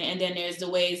know what I'm saying? And then there's the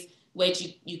ways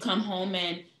which you come home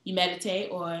and you meditate,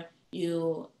 or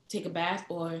you take a bath,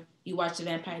 or you watch The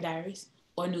Vampire Diaries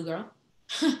or New Girl.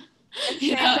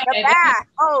 You know, the bath.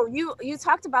 Oh, you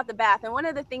talked about the bath, and one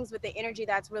of the things with the energy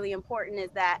that's really important is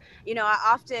that, you know, I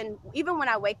often, even when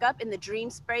I wake up in the dream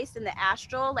space, in the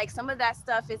astral, like some of that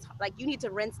stuff is like you need to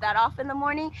rinse that off in the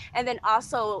morning, and then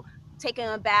also taking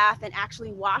a bath and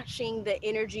actually washing the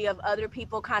energy of other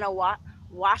people kind of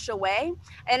wash away.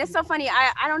 And it's so funny,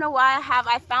 I don't know why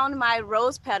I found my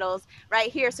rose petals right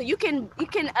here, so you can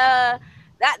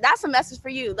that's a message for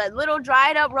you. Like little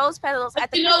dried up rose petals. At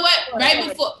the you know what?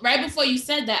 Right before you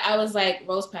said that, I was like,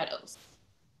 rose petals.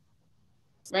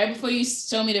 Right before you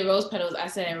showed me the rose petals, I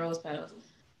said rose petals.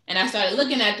 And I started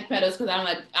looking at the petals because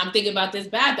I'm thinking about this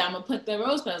bath that I'm gonna put the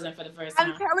rose petals in for the first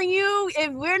time. I'm telling you,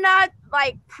 if we're not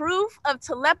like proof of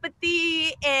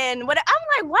telepathy and what,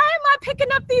 I'm like, why am I picking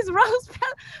up these rose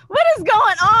petals? What is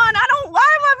going on?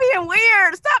 Why am I being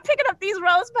weird? Stop picking up these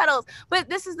rose petals. But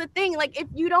this is the thing, like if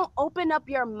you don't open up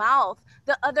your mouth,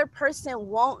 the other person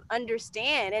won't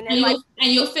understand. And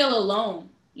you'll feel alone.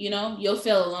 You know, you'll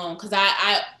feel alone, because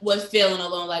I was feeling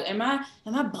alone. Like, am I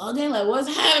bugging? Like,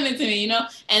 what's happening to me? You know?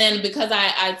 And then because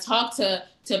I talk to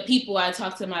people, I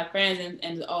talk to my friends,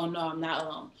 and oh no, I'm not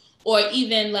alone. Or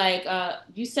even like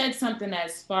you said something that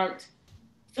sparked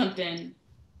something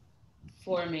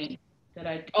for me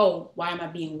that why am I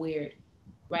being weird?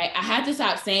 Right? I had to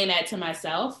stop saying that to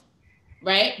myself.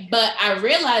 Right? But I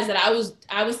realized that I was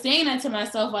saying that to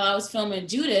myself while I was filming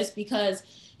Judas, because,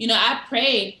 you know, I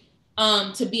prayed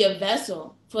to be a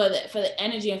vessel for the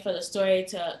energy and for the story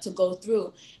to go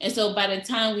through. And so by the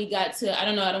time we got to, I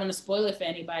don't want to spoil it for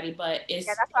anybody, but it's...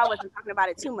 Yeah, that's why I wasn't talking about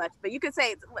it too much. But you could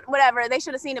say, whatever, they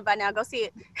should have seen it by now. Go see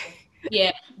it.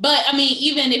 Yeah, but I mean,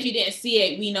 even if you didn't see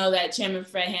it, we know that Chairman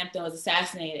Fred Hampton was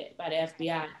assassinated by the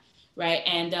FBI, right?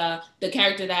 And the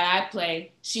character that I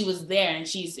play, she was there, and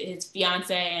she's his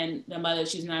fiance and the mother.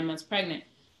 She's 9 months pregnant.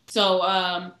 So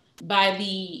by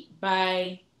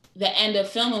the end of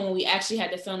filming, when we actually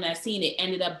had to film that scene, it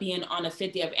ended up being on the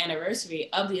 50th anniversary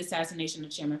of the assassination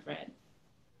of Chairman Fred.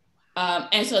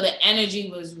 And so the energy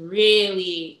was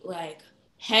really like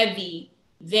heavy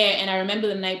there. And I remember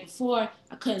the night before,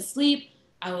 I couldn't sleep.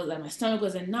 I was like, my stomach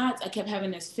was in knots. I kept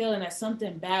having this feeling that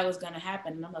something bad was going to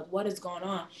happen. And I'm like, what is going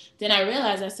on? Then I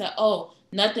realized, I said, oh,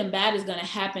 nothing bad is going to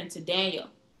happen to Daniel.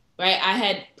 Right? I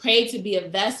had prayed to be a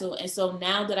vessel. And so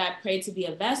now that I prayed to be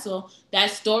a vessel,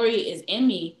 that story is in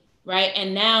me. Right?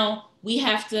 And now we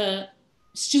have to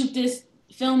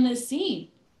film this scene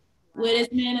where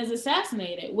this man is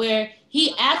assassinated, where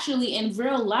he actually in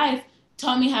real life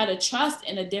taught me how to trust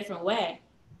in a different way.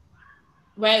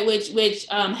 Right? Which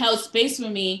held space for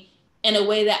me in a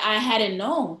way that I hadn't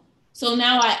known. So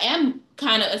now I am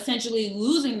kind of essentially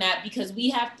losing that, because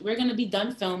we're going to be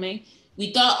done filming.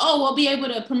 We thought, we'll be able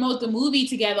to promote the movie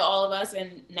together, all of us,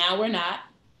 and now we're not.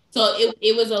 So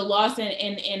it was a loss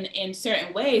in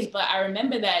certain ways. But I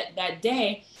remember that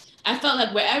day, I felt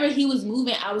like wherever he was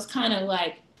moving, I was kind of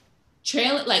like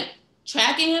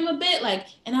tracking him a bit. Like,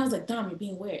 and I was like, Dom, you're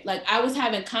being weird. Like, I was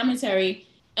having commentary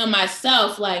on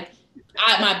myself. Like,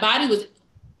 my body was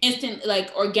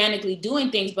organically doing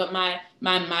things, but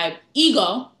my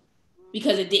ego,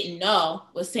 because it didn't know,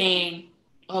 was saying,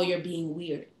 oh, you're being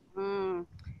weird.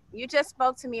 You just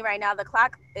spoke to me right now. The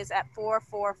clock is at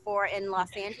 4:44 in Los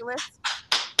Angeles.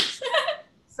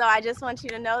 So I just want you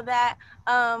to know that.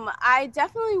 I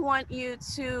definitely want you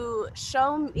to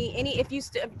show me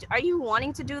are you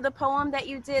wanting to do the poem that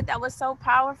you did that was so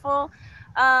powerful?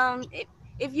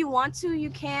 If you want to, you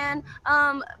can.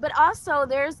 But also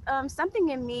there's something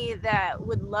in me that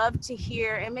would love to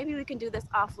hear, and maybe we can do this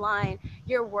offline,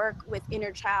 your work with your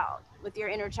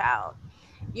inner child.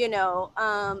 You know,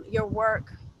 your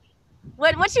work.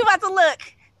 What you about to look?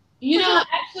 You know,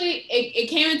 actually, it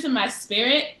came into my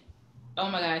spirit. Oh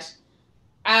my gosh.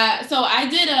 So I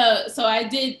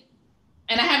did,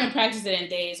 and I haven't practiced it in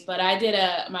days, but I did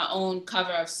my own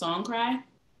cover of Song Cry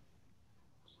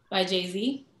by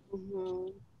Jay-Z. Mm-hmm.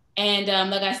 And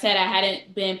like I said, I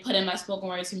hadn't been putting my spoken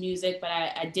word to music, but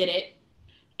I did it.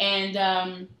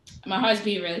 And my heart's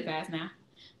beating really fast now.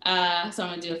 So I'm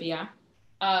gonna do it for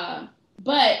y'all.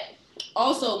 But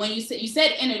also, when you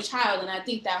said inner child, and I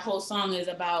think that whole song is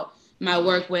about my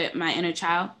work with my inner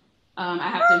child.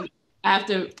 I have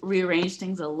to rearrange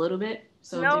things a little bit.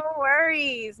 So no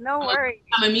worries. I'm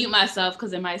gonna mute myself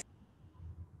because it might.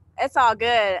 It's all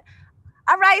good.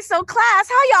 All right, so class,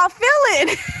 how y'all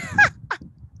feeling?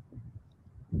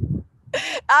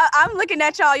 I'm looking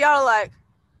at y'all. Y'all like,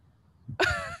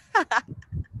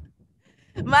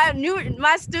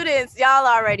 my students, y'all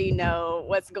already know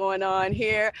what's going on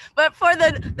here. But for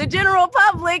the general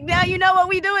public, now you know what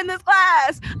we do in this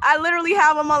class. I literally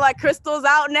have them on like crystals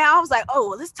out now. I was like,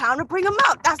 oh, well, it's time to bring them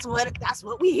out. That's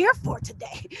what we here for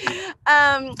today.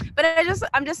 But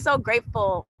I'm just so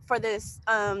grateful for this.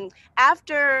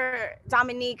 After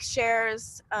Dominique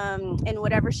shares and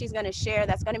whatever she's going to share,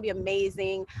 that's going to be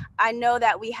amazing. I know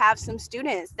that we have some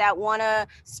students that want to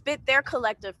spit their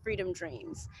collective freedom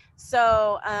dreams.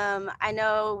 So I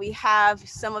know we have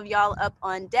some of y'all up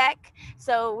on deck.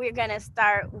 So we're going to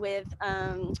start with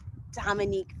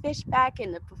Dominique Fishback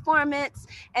in the performance,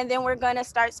 and then we're going to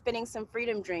start spitting some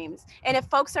freedom dreams. And if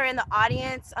folks are in the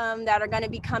audience that are going to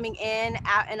be coming in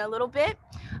a little bit,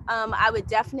 I would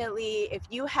definitely, if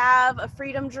you have a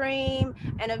freedom dream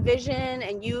and a vision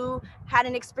and you had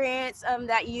an experience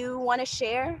that you want to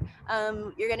share,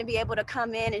 you're going to be able to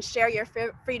come in and share your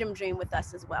freedom dream with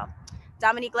us as well.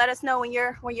 Dominique, let us know when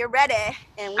you're ready,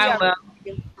 and we are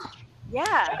ready.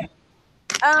 Yeah.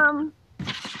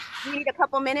 You need a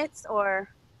couple minutes, or?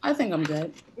 I think I'm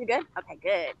good. You good? Okay,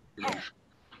 good. Yeah.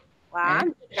 Wow.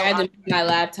 I had to mute my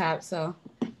laptop, so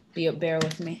bear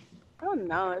with me. Oh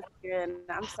no, it's good.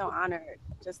 I'm so honored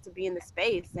just to be in the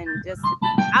space, and just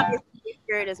obviously the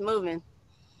spirit is moving.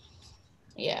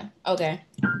 Yeah. Okay.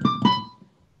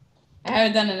 I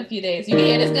haven't done it in a few days. You can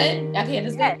hear this good? Y'all can hear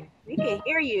this good? We can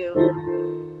hear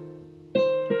you.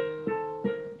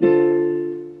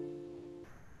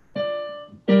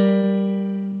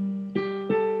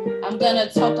 I'm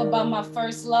gonna talk about my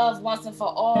first love once and for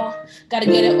all. Gotta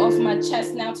get it off my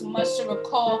chest now, too much to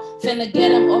recall. Finna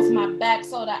get him off my back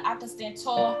so that I can stand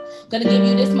tall. Gonna give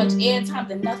you this much airtime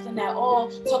than nothing at all.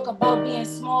 Talk about being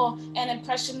small and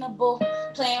impressionable.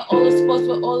 Playing all the sports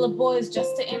with all the boys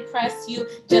just to impress you,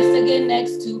 just to get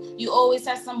next to. You always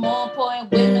have some more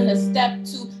important women to step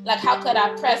to. Like, how could I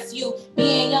press you?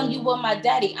 Being young, you were my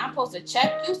daddy. I'm supposed to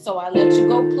check you, so I let you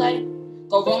go play.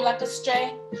 Go roam like a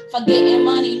stray. Forgetting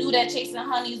money, knew that chasing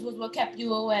honeys was what kept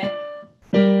you away.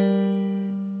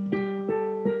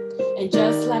 And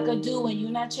just like I do when you're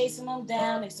not chasing them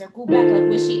down, they circle back like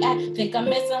where she at. Think I'm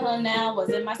missing her now. Was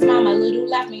it my smile, my little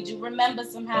laugh made you remember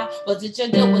somehow? Was it your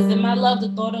guilt? Was it my love? The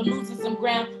thought of losing some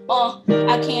ground?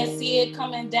 I can't see it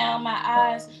coming down my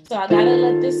eyes, so I gotta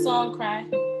let this song cry.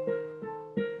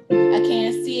 I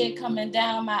can't see it coming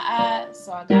down my eyes,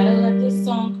 so I gotta let this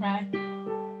song cry.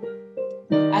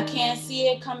 I can't see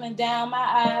it coming down my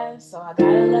eyes, so I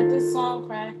gotta let this song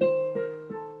cry.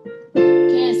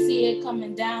 Can't see it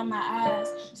coming down my eyes,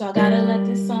 so I gotta let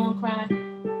this song cry.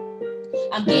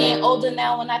 I'm getting older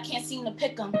now and I can't seem to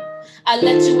pick them. I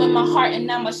let you in my heart and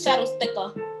now my shadow's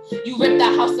thicker. You ripped the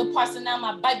house apart, so now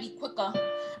my bite be quicker.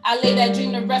 I lay that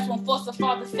dream to rest, won't force a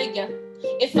father figure.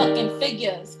 It fucking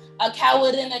figures. A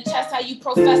coward in the chest, how you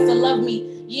profess to love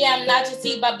me. Yeah, I'm not your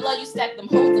seed by blood, you stack them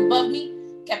hoes above me.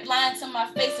 Kept lying to my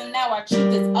face and now our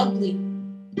truth is ugly.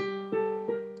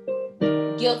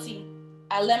 Guilty,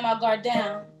 I let my guard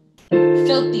down.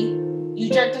 Filthy, you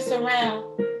jerked us around.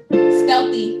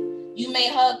 Stealthy, you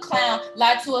made her a clown.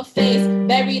 Lied to her face,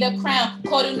 buried a crown.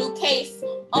 Caught a new case,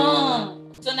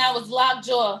 so now it's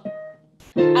lockjaw.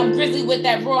 I'm grizzly with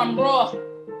that raw, I'm raw.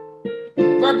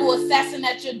 Verbal assassin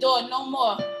at your door, no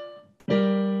more.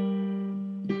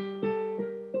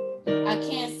 I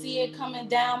can't see it coming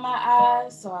down my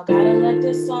eyes, so I gotta let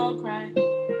this song cry.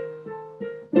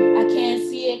 I can't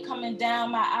see it coming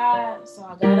down my eyes, so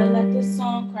I gotta let this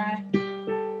song cry.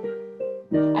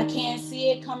 I can't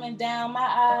see it coming down my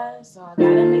eyes, so I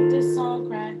gotta make this song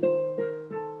cry.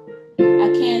 I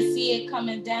can't see it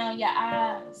coming down your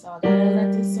eyes, so I gotta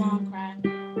let this song cry.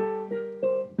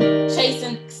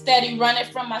 Chasing steady, running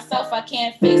from myself, I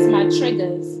can't face my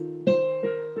triggers.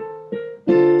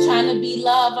 Trying to be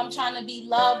loved, I'm trying to be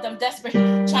loved, I'm desperate.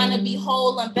 Trying to be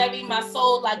whole, unbury my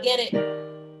soul, I get it.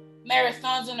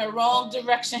 Marathons in the wrong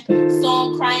direction. So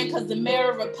I'm crying cause the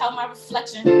mirror repelled my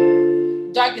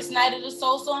reflection. Darkest night of the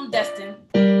soul, so I'm destined.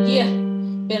 Yeah,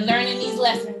 been learning these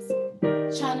lessons.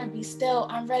 Trying to be still,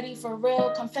 I'm ready for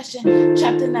real confession.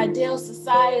 Trapped in ideal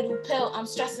societal pill, I'm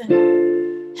stressing.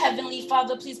 Heavenly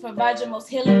Father, please provide your most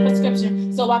healing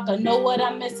prescription so I can know what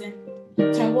I'm missing.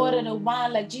 Turn water to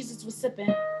wine like Jesus was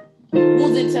sipping.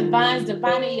 Wounds into vines,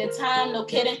 divining your time, no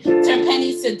kidding. Turn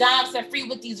pennies to dimes, set free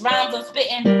with these rhymes I'm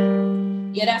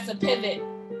spitting. Yeah, that's a pivot.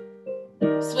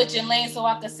 Switching lanes so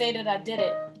I can say that I did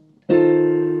it.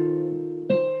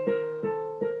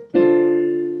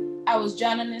 I was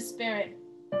drowning in spirit,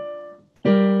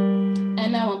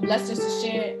 and now I'm blessed just to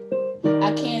share it.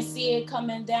 I can't see it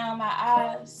coming down my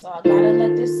eyes, so I gotta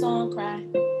let this song cry.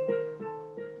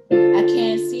 I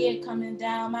can't see it coming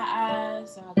down my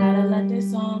eyes, so I gotta let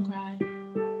this song cry.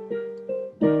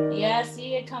 Yeah, I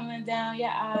see it coming down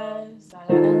your eyes, so I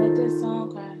gotta let this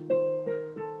song cry.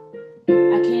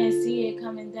 I can't see it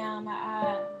coming down my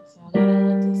eyes, so I gotta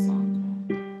let this song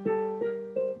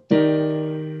cry.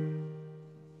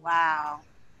 Wow.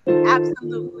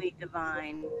 Absolutely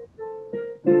divine.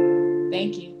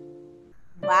 Thank you.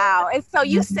 Wow. And so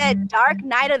you said Dark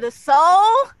Night of the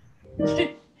Soul?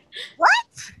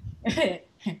 What?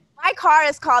 My car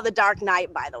is called the Dark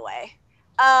Knight, by the way.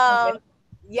 Okay.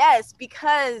 Yes,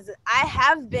 because I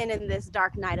have been in this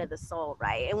dark night of the soul,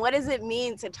 right? And what does it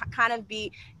mean to kind of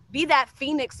be that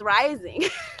phoenix rising?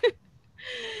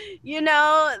 You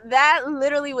know, that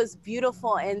literally was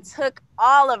beautiful and took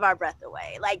all of our breath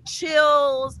away, like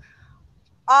chills,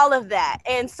 all of that.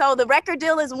 And so the record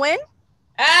deal is when?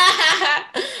 I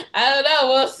don't know.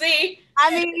 We'll see.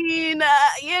 I mean,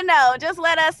 you know, just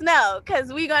let us know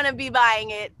because we're going to be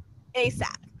buying it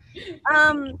ASAP.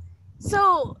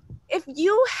 So if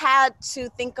you had to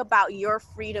think about your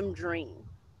freedom dream,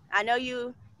 I know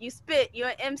you spit, you're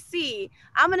an MC.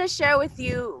 I'm going to share with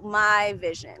you my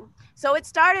vision. So it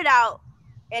started out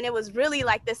and it was really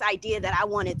like this idea that I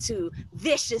wanted to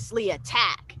viciously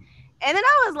attack. And then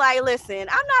I was like, listen,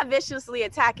 I'm not viciously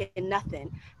attacking nothing.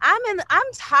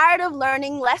 I'm tired of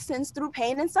learning lessons through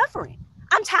pain and suffering.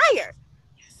 I'm tired.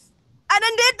 I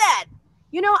done did that.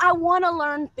 You know, I want to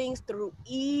learn things through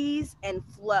ease and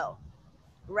flow,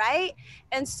 right?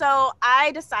 And so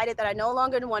I decided that I no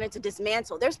longer wanted to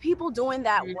dismantle. There's people doing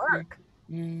that work.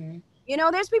 Mm-hmm. You know,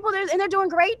 there's people there and they're doing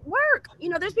great work. You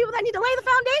know, there's people that need to lay the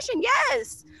foundation.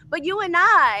 Yes. But you and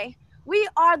I, we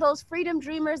are those freedom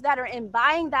dreamers that are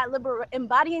embodying that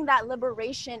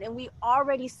liberation, and we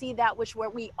already see that which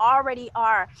where we already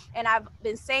are. And I've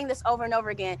been saying this over and over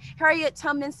again. Harriet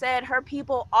Tubman said her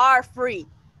people are free,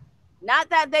 not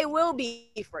that they will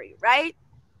be free, right?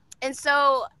 And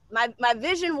so my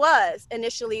vision was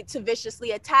initially to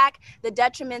viciously attack the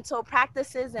detrimental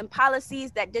practices and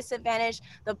policies that disadvantage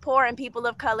the poor and people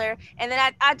of color. And then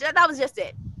I that was just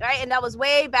it, right? And that was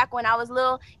way back when I was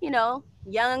little, you know,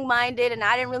 young-minded, and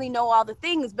I didn't really know all the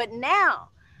things. But now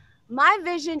my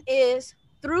vision is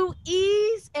through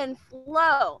ease and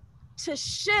flow to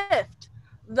shift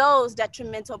those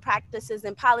detrimental practices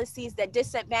and policies that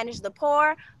disadvantage the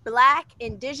poor, Black,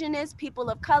 Indigenous, people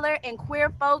of color, and queer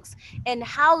folks in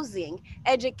housing,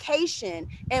 education,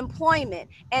 employment,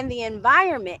 and the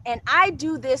environment. And I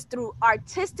do this through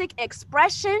artistic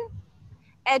expression,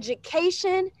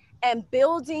 education, and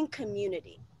building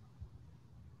community,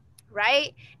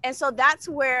 right? And so that's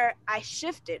where I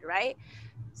shifted, right?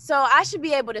 So I should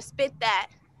be able to spit that.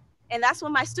 And that's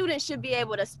when my students should be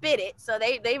able to spit it. So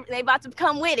they about to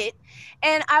come with it.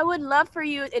 And I would love for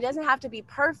you, it doesn't have to be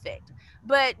perfect,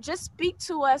 but just speak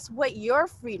to us what your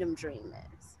freedom dream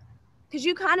is. Because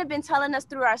you kind of been telling us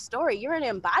through our story, you're an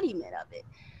embodiment of it.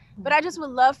 But I just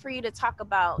would love for you to talk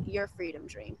about your freedom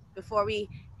dream before we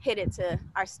hit it to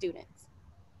our students.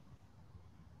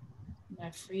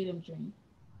 My freedom dream.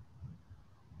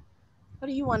 What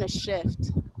do you want to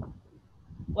shift?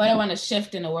 What I want to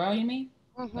shift in the world, you mean?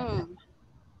 Mm-hmm.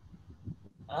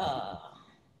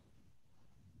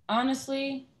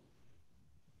 Honestly,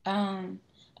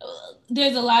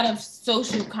 there's a lot of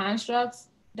social constructs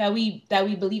that we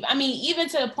believe. I mean, even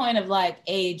to the point of like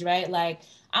age, right? Like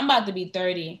I'm about to be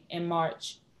 30 in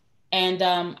March, and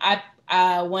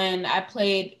I when I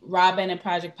played Robin in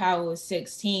Project Power was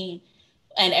 16,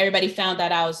 and everybody found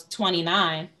that I was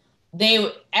 29.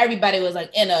 Everybody was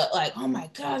like oh my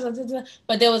gosh,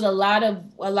 but there was a lot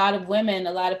of women,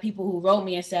 a lot of people who wrote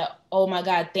me and said, oh my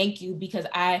God, thank you, because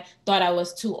I thought I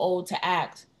was too old to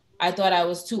act. I thought I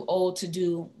was too old to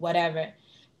do whatever.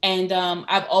 And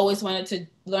I've always wanted to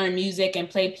learn music and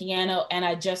play piano, and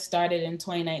I just started in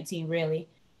 2019, really.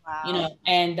 Wow. You know,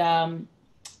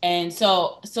 and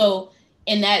so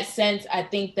in that sense, I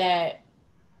think that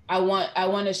I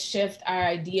want to shift our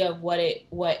idea of what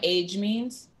age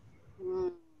means.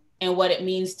 And what it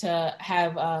means to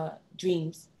have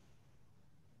dreams.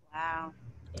 Wow.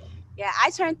 Yeah,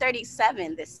 I turned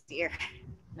 37 this year.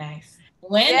 Nice.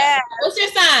 When? Yeah. What's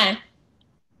your sign?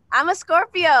 I'm a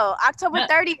Scorpio, October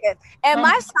 30th. And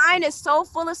my sign is so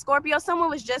full of Scorpio.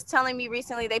 Someone was just telling me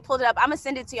recently, they pulled it up. I'm going to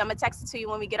send it to you. I'm going to text it to you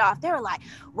when we get off. They were like,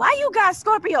 why you got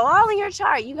Scorpio all in your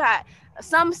chart? You got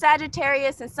some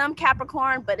Sagittarius and some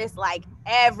Capricorn, but it's like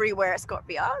everywhere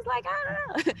Scorpio. I was like,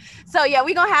 I don't know. So yeah,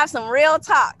 we're gonna have some real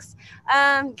talks.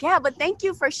 Yeah, but thank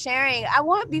you for sharing. I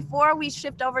want, before we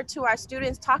shift over to our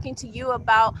students, talking to you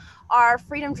about our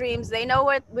freedom dreams. They know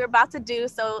what we're about to do,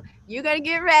 so you're gonna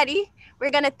get ready.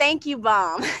 We're gonna thank you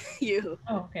bomb you.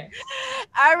 Oh, okay.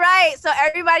 All right, so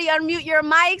everybody unmute your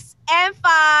mics. And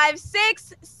 5,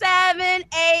 6, 7,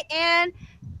 8, and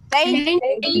thank you.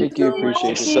 Thank you.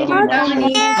 Appreciate it so much.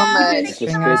 Dominique. So much. It's a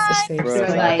Bring us a space safe for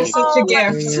us. space. Such a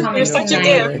gift. You're such a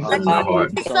gift.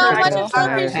 Thank you so much for It's a blessed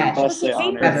honor That's to so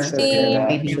do good.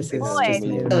 that. This is Boy. Just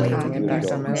really to amazing impact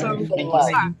go. on my So life. thank you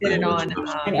that you did it on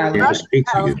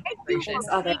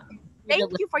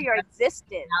Thank you for your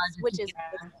existence, which is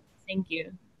Thank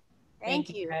you. thank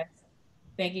you. Guys.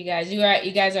 Thank you guys. You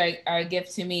guys are a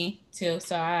gift to me too,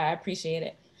 so I appreciate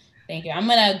it. Thank you. I'm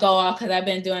gonna go off because I've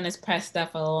been doing this press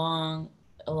stuff a long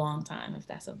time, if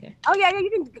that's okay. Oh yeah, you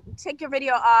can take your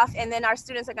video off, and then our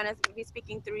students are gonna be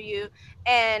speaking through you.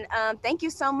 And thank you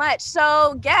so much.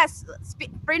 So guests,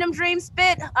 Freedom Dream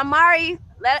Spit, Amari,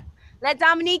 let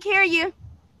Dominique hear you.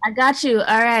 I got you.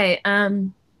 All right.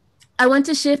 I want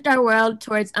to shift our world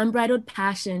towards unbridled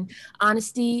passion,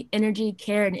 honesty, energy,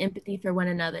 care, and empathy for one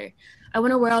another. I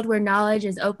want a world where knowledge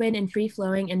is open and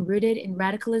free-flowing and rooted in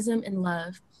radicalism and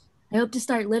love. I hope to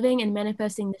start living and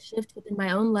manifesting the shift within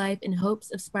my own life in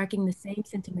hopes of sparking the same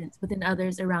sentiments within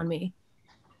others around me.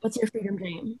 What's your freedom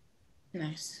dream?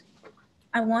 Nice.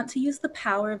 I want to use the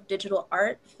power of digital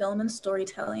art, film, and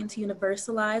storytelling to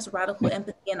universalize radical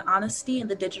empathy and honesty in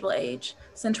the digital age,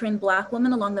 centering Black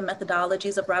women along the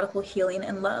methodologies of radical healing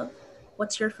and love.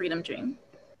 What's your freedom dream?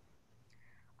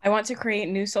 I want to create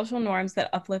new social norms that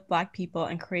uplift Black people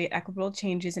and create equitable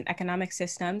changes in economic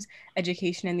systems,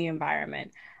 education, and the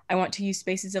environment. I want to use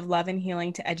spaces of love and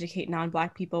healing to educate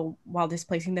non-Black people while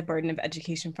displacing the burden of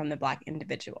education from the Black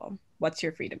individual. What's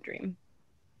your freedom dream?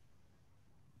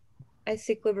 I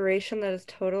seek liberation that is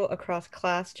total across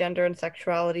class, gender, and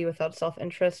sexuality without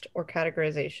self-interest or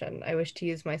categorization. I wish to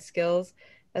use my skills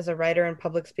as a writer and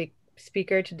public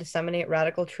speaker to disseminate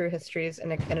radical true histories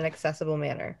in an accessible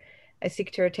manner. I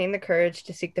seek to retain the courage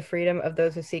to seek the freedom of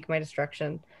those who seek my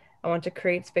destruction. I want to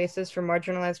create spaces for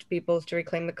marginalized peoples to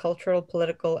reclaim the cultural,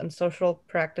 political, and social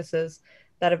practices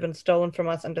that have been stolen from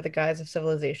us under the guise of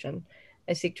civilization.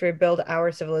 I seek to rebuild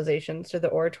our civilizations through the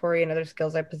oratory and other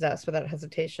skills I possess without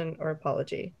hesitation or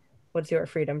apology. What's your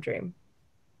freedom dream?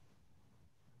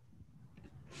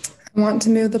 I want to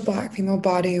move the Black female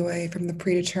body away from the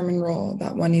predetermined role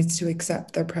that one needs to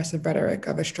accept the oppressive rhetoric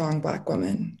of a strong Black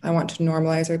woman. I want to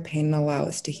normalize our pain and allow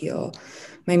us to heal.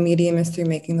 My medium is through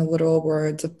making the literal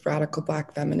words of radical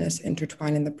Black feminists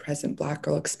intertwine in the present Black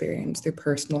girl experience through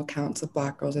personal accounts of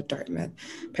Black girls at Dartmouth,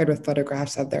 paired with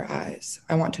photographs of their eyes.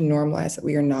 I want to normalize that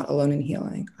we are not alone in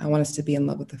healing. I want us to be in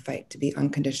love with the fight, to be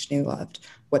unconditionally loved.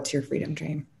 What's your freedom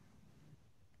dream?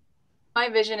 My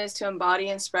vision is to embody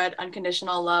and spread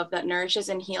unconditional love that nourishes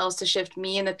and heals, to shift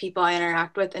me and the people I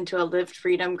interact with into a lived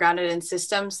freedom grounded in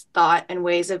systems, thought, and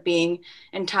ways of being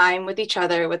in time with each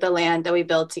other, with the land that we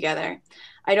build together.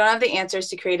 I don't have the answers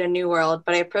to create a new world,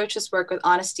 but I approach this work with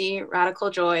honesty, radical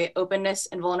joy, openness,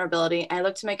 and vulnerability. I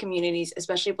look to my communities,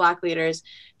 especially Black leaders,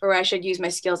 for where I should use my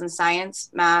skills in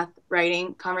science, math,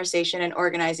 writing, conversation, and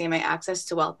organizing my access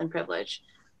to wealth and privilege.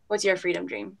 What's your freedom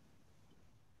dream?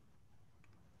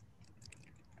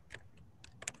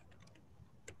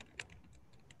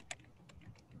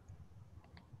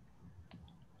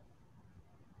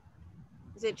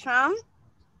 Is it Trump?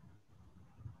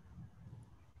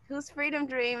 Whose freedom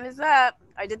dream is up?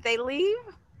 Or did they leave?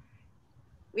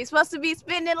 We supposed to be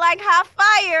spitting it like hot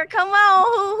fire. Come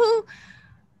on,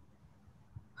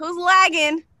 who's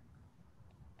lagging?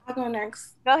 I'll go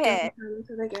next. Go ahead.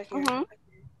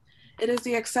 It is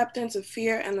the acceptance of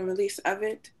fear and the release of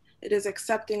it. It is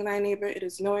accepting thy neighbor. It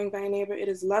is knowing thy neighbor. It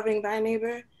is loving thy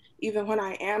neighbor, even when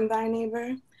I am thy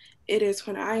neighbor. It is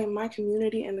when I am my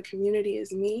community and the community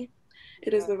is me.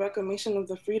 It is the reclamation of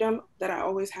the freedom that I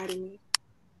always had in me.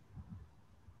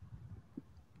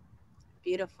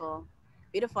 Beautiful.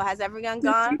 Beautiful. Has everyone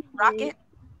gone? Rocket?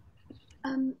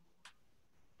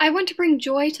 I want to bring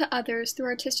joy to others through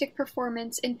artistic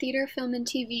performance in theater, film, and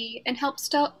TV, and help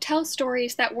tell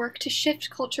stories that work to shift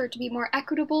culture to be more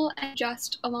equitable and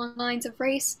just along lines of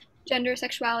race, gender,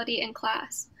 sexuality, and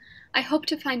class. I hope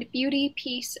to find beauty,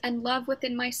 peace, and love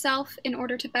within myself in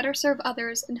order to better serve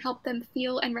others and help them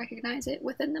feel and recognize it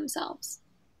within themselves.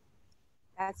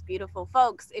 That's beautiful.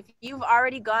 Folks, if you've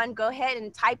already gone, go ahead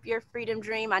and type your freedom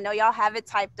dream. I know y'all have it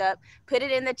typed up. Put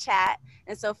it in the chat.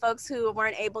 And so folks who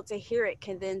weren't able to hear it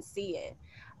can then see it.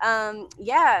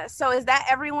 Yeah, so is that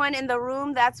everyone in the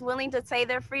room that's willing to say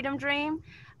their freedom dream?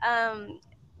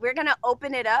 We're gonna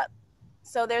open it up.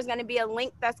 So there's gonna be a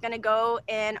link that's gonna go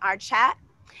in our chat,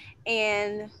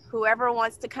 and whoever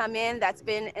wants to come in that's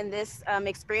been in this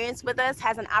experience with us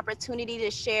has an opportunity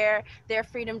to share their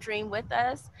freedom dream with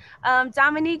us.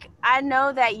 Dominique, I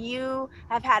know that you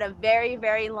have had a very,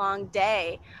 very long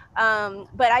day,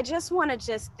 but I just want to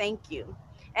just thank you.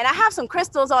 And I have some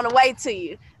crystals on the way to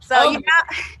you. So, you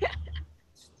know,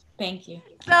 thank you.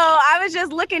 So I was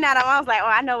just looking at them. I was like, oh,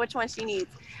 I know which one she needs.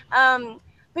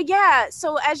 But yeah,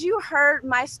 so as you heard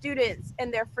my students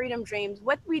and their freedom dreams,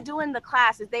 what we do in the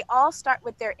class is they all start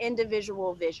with their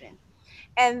individual vision.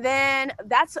 And then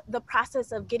that's the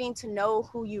process of getting to know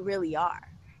who you really are.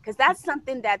 Because that's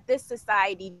something that this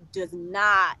society does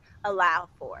not allow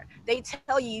for. They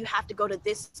tell you have to go to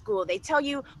this school. They tell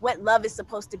you what love is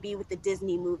supposed to be with the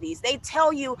Disney movies. They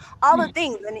tell you all the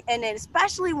things. And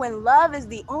especially when love is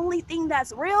the only thing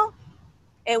that's real,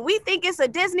 and we think it's a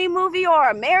Disney movie or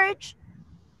a marriage,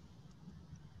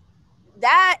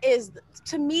 that is,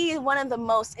 to me, one of the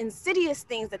most insidious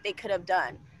things that they could have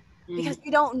done, because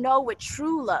we don't know what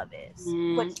true love is.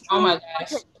 What true, oh my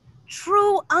gosh.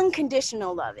 True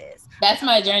unconditional love is. That's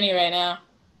my journey right now.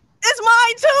 It's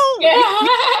mine too.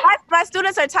 Yeah. My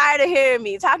students are tired of hearing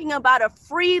me talking about a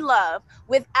free love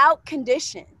without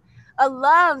condition, a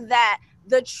love that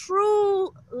the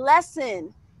true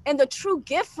lesson and the true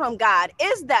gift from God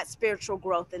is that spiritual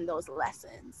growth in those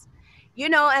lessons. You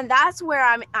know, and that's where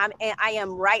I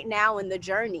am right now in the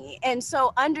journey. And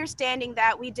so understanding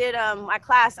that, we did my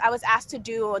class, I was asked to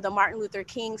do the Martin Luther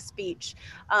King speech,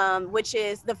 which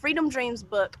is the Freedom Dreams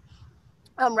book.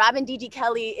 Robin D.G.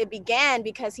 Kelly, it began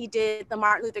because he did the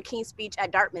Martin Luther King speech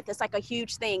at Dartmouth. It's like a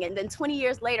huge thing. And then 20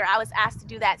 years later, I was asked to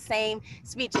do that same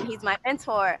speech, and he's my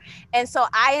mentor. And so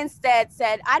I instead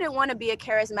said, I didn't want to be a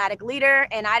charismatic leader,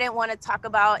 and I didn't want to talk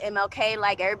about MLK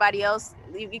like everybody else.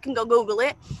 You can go Google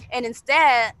it. And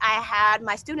instead, I had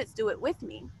my students do it with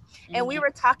me. And we were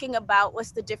talking about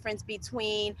what's the difference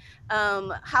between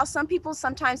how some people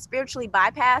sometimes spiritually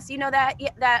bypass, you know,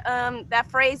 that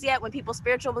phrase yet, when people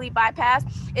spiritually bypass,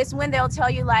 it's when they'll tell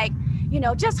you, like, you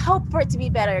know, just hope for it to be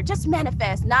better, just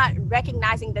manifest, not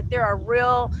recognizing that there are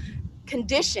real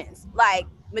conditions, like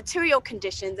material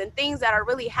conditions and things that are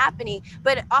really happening.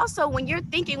 But also when you're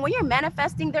thinking, when you're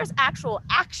manifesting, there's actual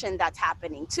action that's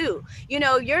happening too. You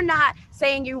know, you're not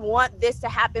saying you want this to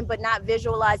happen, but not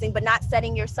visualizing, but not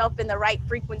setting yourself in the right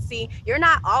frequency. You're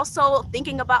not also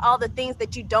thinking about all the things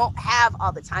that you don't have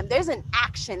all the time. There's an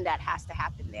action that has to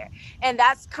happen there. And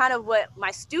that's kind of what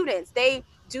my students, they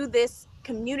do this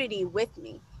community with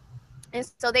me. And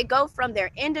so they go from their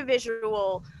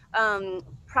individual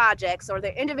projects or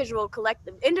their individual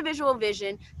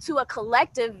vision to a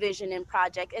collective vision and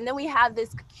project. And then we have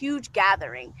this huge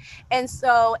gathering. And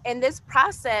so in this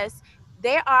process,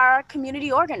 they are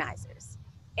community organizers.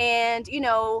 And, you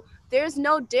know, there's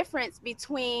no difference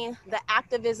between the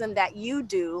activism that you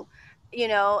do, you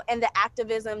know, and the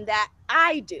activism that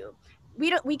I do.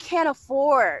 We can't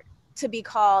afford to be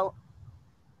called,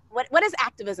 what is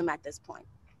activism at this point?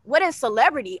 What is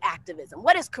celebrity activism?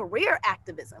 What is career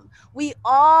activism? We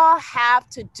all have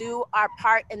to do our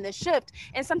part in the shift.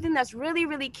 And something that's really,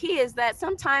 really key is that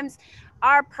sometimes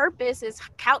our purpose is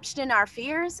couched in our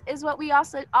fears, is what we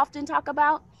also often talk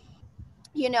about.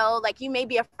 You know, like, you may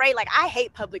be afraid, like, I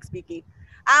hate public speaking.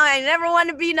 I never want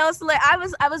to be no celeb. I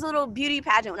was a little beauty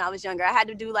pageant when I was younger. I had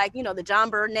to do, like, you know, the John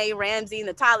Bernay Ramsey and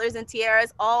the toddlers and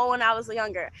tiaras all when I was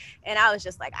younger. And I was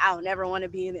just like, I don't never want to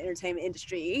be in the entertainment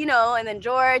industry, you know. And then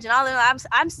George and all of them,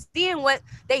 I'm seeing what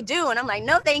they do, and I'm like,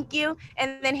 no, thank you.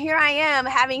 And then here I am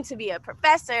having to be a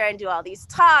professor and do all these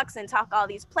talks and talk all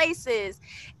these places.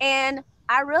 And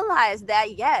I realized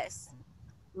that, yes,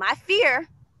 my fear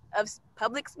of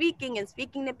public speaking and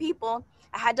speaking to people,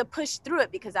 I had to push through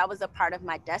it because that was a part of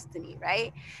my destiny,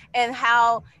 right? And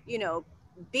how, you know,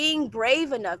 being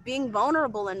brave enough, being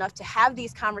vulnerable enough to have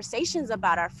these conversations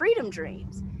about our freedom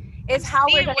dreams is how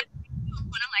we're gonna. And I'm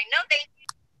like, no, thank you.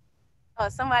 Oh,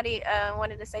 somebody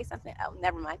wanted to say something. Oh,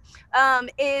 never mind.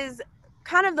 Is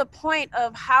kind of the point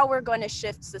of how we're going to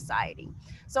shift society.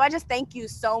 So I just thank you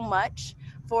so much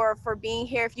for being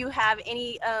here. If you have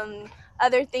any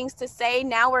other things to say,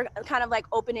 now we're kind of like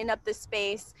opening up the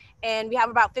space, and we have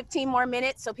about 15 more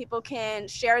minutes so people can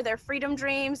share their freedom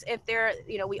dreams. If they're,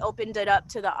 you know, we opened it up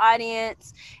to the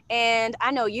audience, and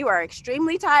I know you are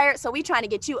extremely tired, so we trying to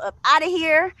get you up out of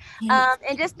here.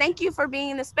 And just thank you for being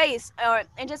in the space.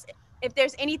 And just, if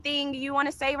there's anything you want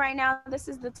to say right now, this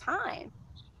is the time.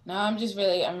 No, I'm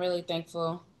really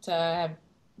thankful to have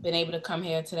been able to come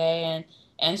here today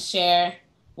and share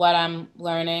what I'm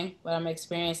learning, what I'm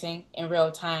experiencing in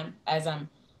real time as I'm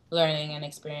learning and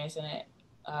experiencing it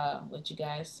with you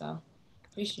guys. So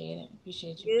appreciate it.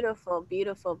 Appreciate you. Beautiful,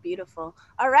 beautiful, beautiful.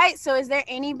 All right. So is there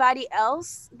anybody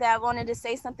else that wanted to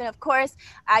say something? Of course,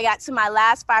 I got to my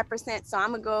last 5%. So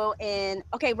I'm going to go and,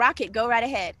 okay, Rocket, go right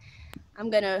ahead. I'm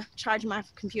going to charge my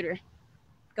computer.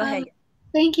 Go ahead.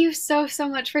 Thank you so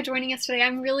much for joining us today.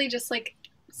 I'm really just like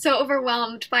so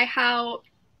overwhelmed by how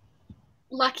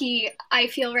lucky I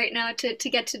feel right now to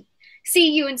get to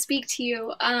see you and speak to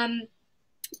you.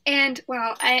 And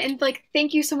wow, and like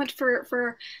thank you so much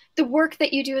for the work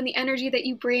that you do and the energy that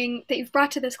you bring, that you've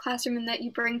brought to this classroom and that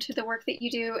you bring to the work that you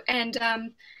do. And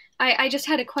I just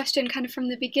had a question kind of from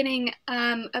the beginning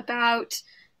about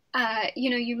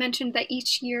you mentioned that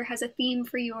each year has a theme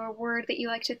for you or a word that you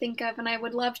like to think of, and I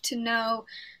would love to know,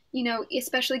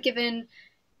 especially given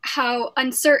how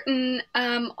uncertain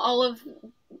all of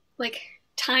like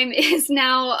time is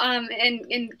now,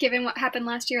 and given what happened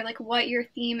last year, like what your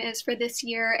theme is for this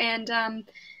year. And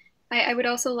I would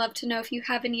also love to know if you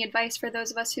have any advice for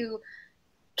those of us who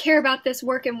care about this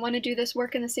work and want to do this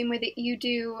work in the same way that you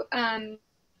do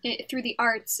through the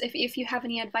arts, if you have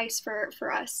any advice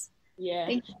for us. Yeah.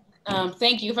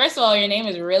 Thank you. First of all, your name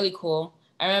is really cool.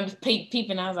 I remember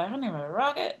peeping. I was like, her name is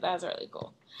Rocket. That's really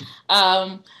cool.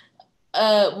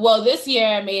 Well, this year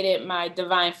I made it my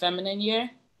Divine Feminine year.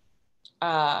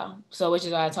 So which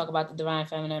is why I talk about the Divine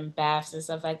Feminine baths and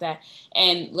stuff like that.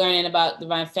 And learning about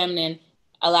Divine Feminine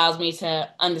allows me to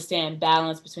understand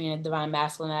balance between the Divine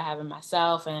Masculine that I have in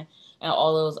myself and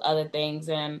all those other things,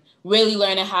 and really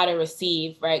learning how to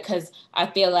receive, right? Because I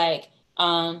feel like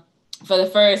for the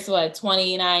first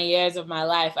 29 years of my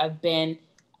life, I've been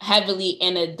heavily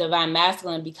in a Divine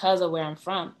Masculine because of where I'm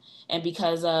from and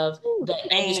because of the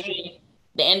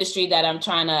industry that I'm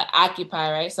trying to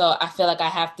occupy, right? So I feel like I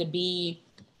have to be,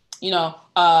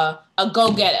 a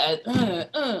go-getter,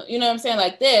 you know what I'm saying,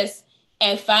 like this.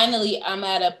 And finally, I'm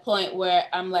at a point where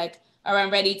I'm like, all right,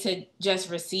 I'm ready to just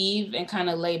receive and kind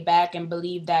of lay back and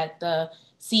believe that the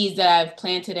seeds that I've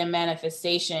planted in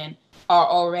manifestation are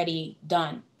already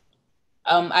done.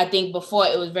 I think before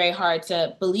it was very hard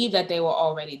to believe that they were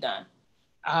already done.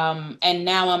 And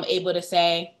now I'm able to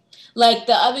say, like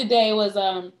the other day it was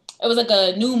like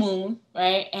a new moon,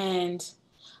 right? And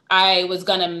I was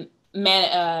gonna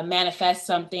manifest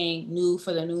something new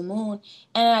for the new moon.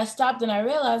 And I stopped and I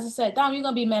realized, I said, Dom, you're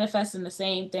gonna be manifesting the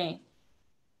same thing.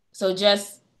 So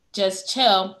just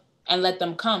chill and let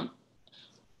them come.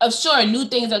 Sure, new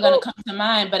things are going to come to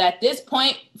mind, but at this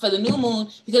point for the new moon,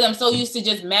 because I'm so used to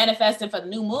just manifesting for the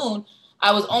new moon,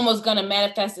 I was almost going to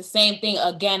manifest the same thing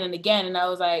again and again. And I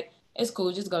was like, it's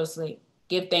cool, just go to sleep.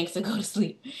 Give thanks and go to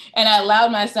sleep. And I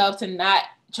allowed myself to not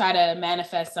try to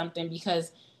manifest something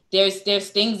because there's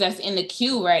things that's in the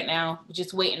queue right now,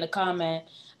 just waiting to come, and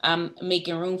I'm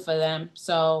making room for them.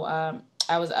 So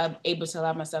I was able to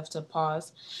allow myself to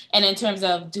pause. And in terms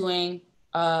of doing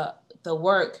the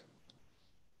work,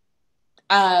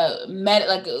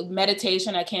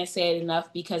 meditation, I can't say it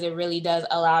enough because it really does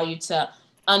allow you to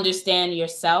understand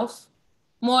yourself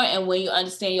more. And when you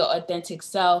understand your authentic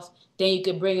self, then you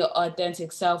can bring your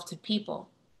authentic self to people,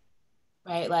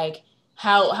 right? Like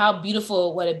how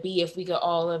beautiful would it be if we could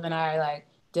all live in our like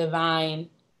divine,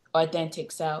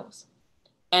 authentic selves?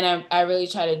 And I really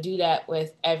try to do that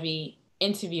with every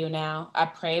interview now. I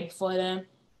pray before them,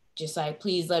 just like,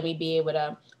 please let me be able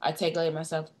to articulate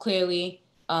myself clearly,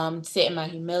 sit in my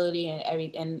humility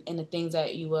and the things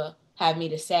that you will have me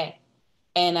to say.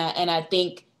 And I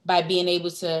think by being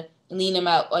able to lean in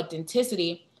my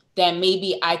authenticity, that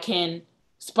maybe I can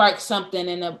spark something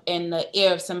in the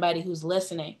ear of somebody who's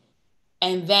listening.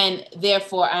 And then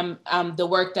therefore I'm the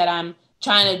work that I'm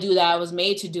trying to do, that I was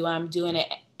made to do, I'm doing it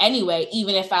anyway,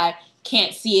 even if I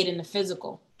can't see it in the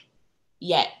physical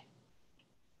yet.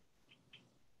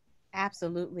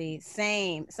 Absolutely.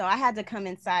 Same. So I had to come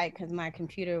inside because my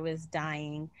computer was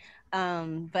dying.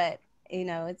 But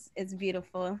it's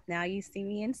beautiful. Now you see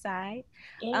me inside.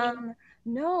 Yeah.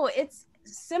 No, it's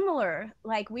similar.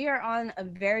 Like we are on a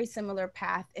very similar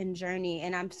path and journey.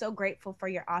 And I'm so grateful for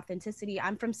your authenticity.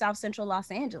 I'm from South Central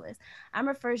Los Angeles. I'm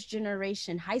a first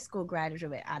generation high school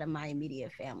graduate out of my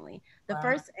immediate family. The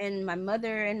first in my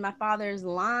mother and my father's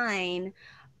line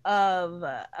of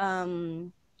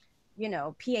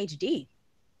PhD,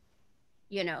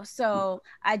 so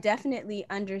I definitely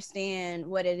understand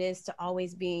what it is to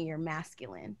always be in your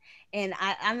masculine. And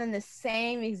I'm in the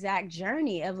same exact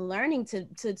journey of learning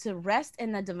to rest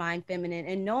in the divine feminine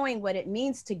and knowing what it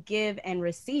means to give and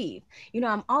receive.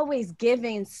 I'm always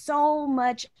giving so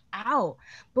much out,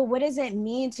 but what does it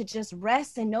mean to just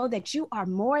rest and know that you are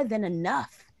more than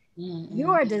enough?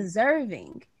 You are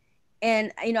deserving.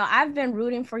 And, you know, I've been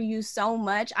rooting for you so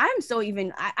much.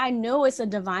 I know it's a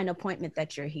divine appointment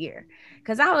that you're here.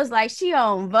 Because I was like, she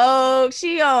on Vogue.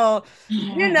 She on,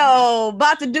 you know,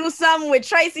 about to do something with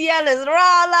Tracy Ellis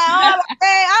Raw. Like,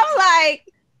 I'm like,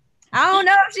 I don't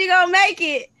know if she gonna make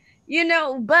it, you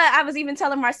know. But I was even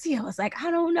telling Marcia, I was like, I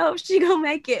don't know if she gonna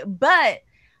make it. But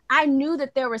I knew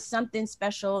that there was something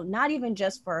special, not even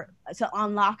just to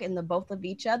unlock in the both of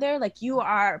each other. Like, you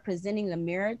are presenting a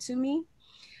mirror to me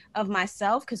of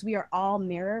myself, because we are all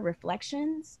mirror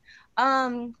reflections.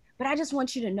 But I just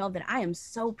want you to know that I am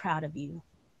so proud of you.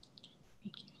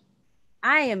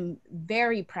 I am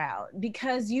very proud,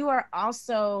 because you are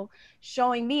also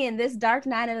showing me in this dark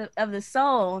night of the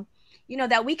soul, you know,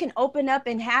 that we can open up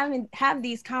and have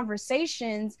these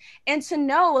conversations, and to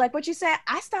know, like what you said,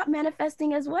 I stopped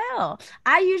manifesting as well.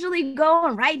 I usually go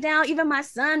and write down, even my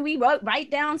son, we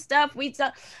write down stuff.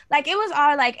 Like, it was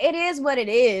all like, it is what it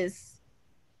is.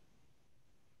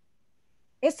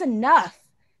 It's enough.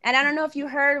 And I don't know if you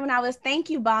heard when I was thank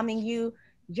you bombing you,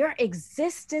 your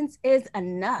existence is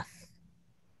enough.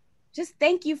 Just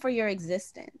thank you for your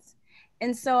existence.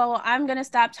 And so I'm going to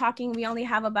stop talking. We only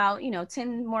have about,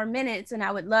 10 more minutes, and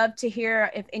I would love to hear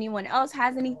if anyone else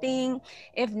has anything.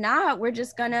 If not, we're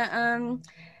just going to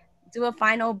do a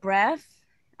final breath.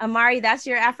 Amari, that's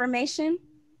your affirmation?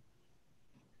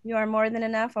 You are more than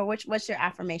enough? Or what's your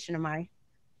affirmation, Amari?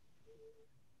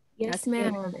 Yes,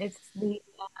 ma'am. It's the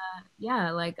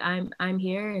like I'm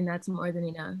here, and that's more than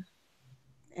enough.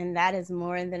 And that is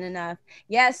more than enough.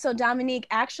 Yes. So Dominique,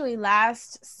 actually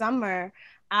last summer,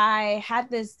 I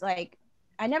had this, like,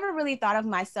 I never really thought of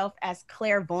myself as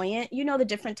clairvoyant. You know, the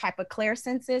different type of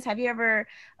clairsenses. Have you ever,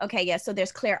 okay, yeah. So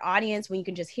there's clairaudience, when you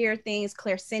can just hear things,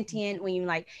 clairsentient, when you,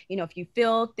 like, if you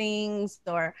feel things,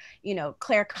 or,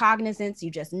 claircognizance, you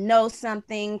just know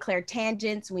something,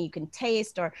 clairtangents, when you can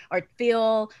taste or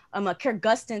feel, a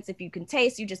clairgustance, if you can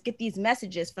taste, you just get these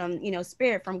messages from,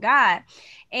 spirit, from God.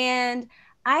 And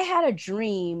I had a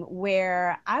dream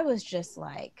where I was just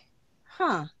like,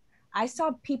 I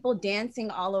saw people dancing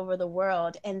all over the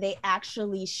world, and they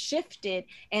actually shifted,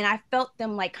 and I felt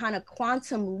them like kind of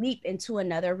quantum leap into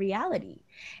another reality.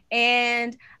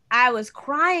 And I was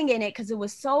crying in it because it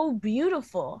was so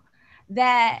beautiful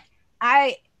that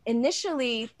I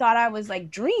initially thought I was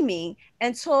like dreaming,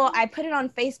 until I put it on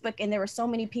Facebook, and there were so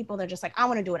many people that are just like, I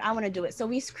want to do it. I want to do it. So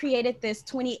we created this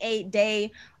 28-day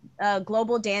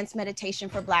global dance meditation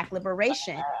for Black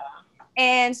liberation.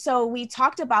 And so we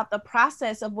talked about the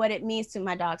process of what it means to,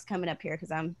 my dog's coming up here because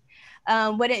I'm,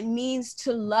 what it means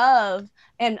to love,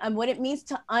 and what it means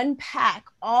to unpack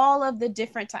all of the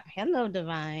different types. Hello,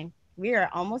 Divine. We are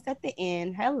almost at the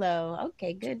end. Hello.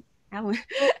 Okay, good.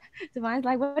 Divine's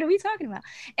like, what are we talking about?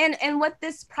 And what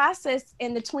this process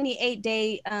in the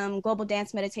 28-day global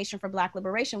dance meditation for Black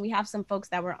liberation, we have some folks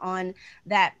that were on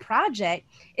that project,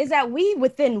 is that we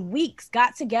within weeks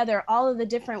got together all of the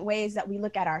different ways that we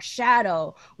look at our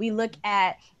shadow. We look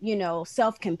at,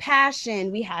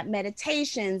 self-compassion. We had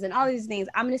meditations and all these things.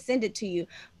 I'm going to send it to you,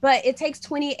 but it takes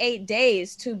 28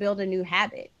 days to build a new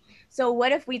habit. So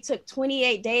what if we took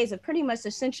 28 days of pretty much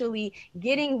essentially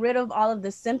getting rid of all of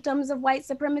the symptoms of white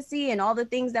supremacy and all the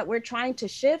things that we're trying to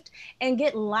shift, and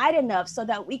get light enough so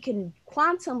that we can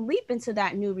quantum leap into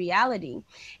that new reality?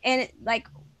 And like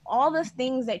all the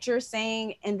things that you're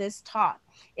saying in this talk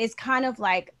is kind of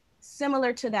like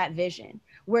similar to that vision,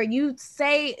 where you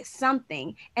say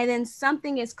something and then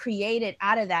something is created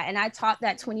out of that. And I taught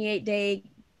that 28-day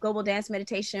global dance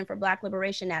meditation for Black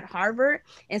liberation at Harvard,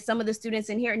 and some of the students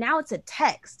in here, now it's a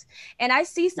text. And I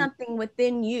see something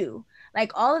within you,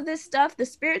 like all of this stuff, the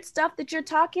spirit stuff that you're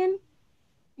talking,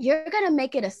 you're going to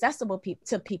make it accessible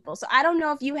to people. So I don't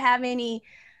know if you have any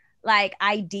like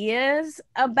ideas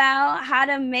about how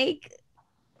to make,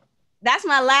 that's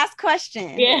my last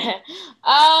question. Yeah.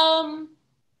 Have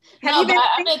you been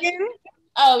thinking?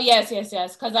 Oh, yes.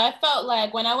 Because I felt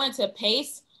like when I went to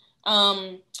PACE,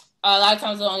 a lot of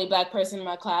times the only Black person in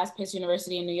my class, Pace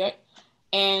University in New York.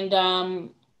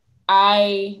 And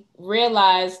I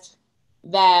realized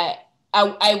that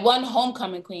I won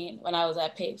homecoming queen when I was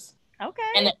at Pace. Okay.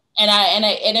 And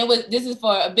it was, this is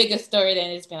for a bigger story than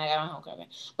it's been like I won homecoming.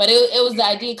 But it was the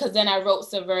idea, because then I wrote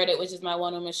Subverted, which is my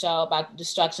one-woman show about the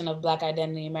destruction of Black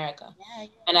identity in America. Yeah.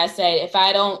 And I said, if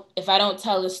I don't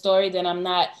tell the story, then I'm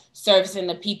not servicing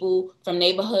the people from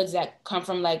neighborhoods that come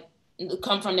from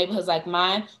neighborhoods like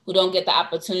mine, who don't get the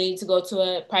opportunity to go to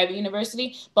a private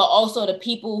university, but also the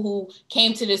people who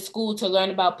came to this school to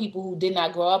learn about people who did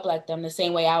not grow up like them the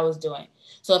same way I was doing.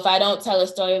 So if I don't tell a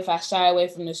story, if I shy away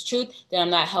from this truth, then I'm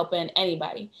not helping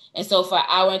anybody. And so for an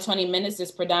hour and 20 minutes,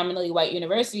 this predominantly white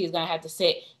university is going to have to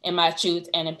sit in my truth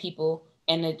and in people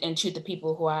and truth of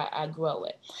people who I grew up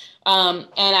with. And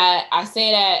I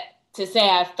say that to say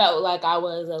I felt like I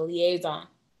was a liaison,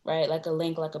 right? Like a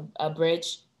link, like a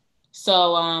bridge.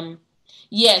 So,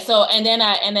 yeah. So, and then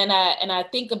I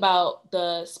think about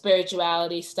the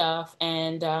spirituality stuff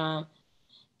and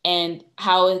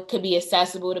how it could be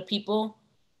accessible to people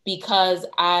because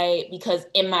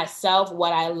in myself,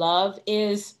 what I love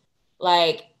is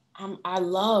like, I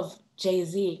love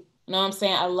Jay-Z. You know what I'm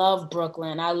saying? I love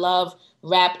Brooklyn. I love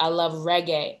rap. I love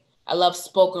reggae. I love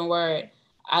spoken word.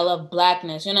 I love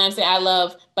blackness. You know what I'm saying?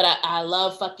 I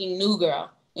love fucking New Girl.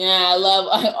 You know, I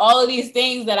love all of these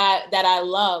things that I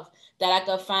love that I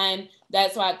could find.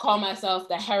 That's why I call myself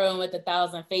the heroine with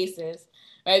 1,000 faces,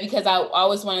 right? Because I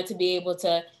always wanted to be able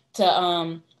to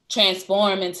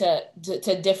transform into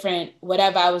different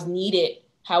whatever I was needed,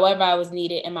 however I was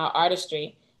needed in my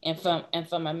artistry and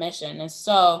from my mission. And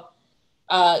so,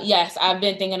 yes, I've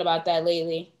been thinking about that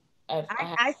lately.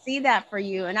 I see that for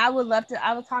you, and I would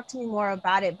talk to you more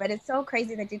about it, but it's so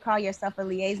crazy that you call yourself a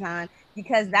liaison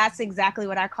because that's exactly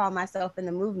what I call myself in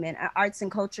the movement, an arts and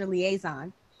culture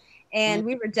liaison. And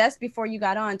we were just before you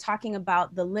got on talking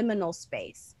about the liminal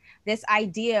space, this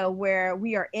idea where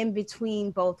we are in between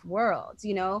both worlds,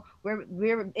 you know,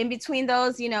 we're in between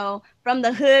those, you know, from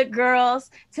the hood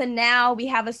girls to now we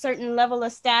have a certain level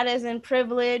of status and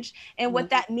privilege. And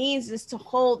what that means is to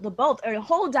hold the both or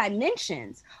hold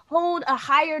dimensions, hold a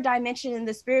higher dimension in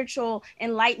the spiritual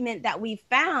enlightenment that we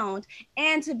found,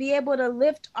 and to be able to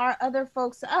lift our other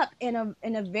folks up in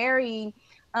a very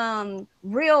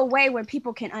real way where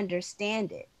people can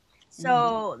understand it.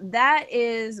 So that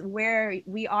is where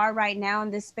we are right now in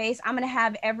this space. I'm going to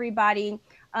have everybody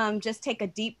just take a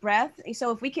deep breath.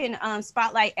 So if we can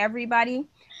spotlight everybody,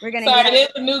 we're going to there's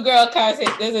a new girl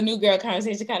conversation. There's a new girl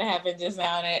conversation kind of happened just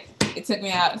now, and it took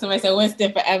me out. Somebody said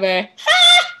Winston forever.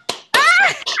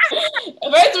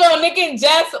 First of all, Nick and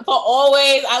Jess for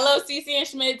always. I love Cece and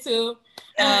Schmidt too.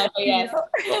 But yes.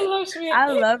 I love Schmidt.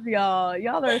 I love y'all.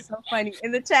 Y'all are so funny.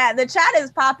 In the chat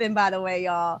is popping, by the way,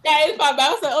 y'all. Yeah, it's popping. I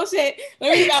was like, oh shit.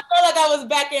 I felt like I was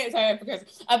back in. Sorry for cursing.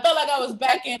 I felt like I was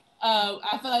back in.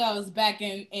 I felt like I was back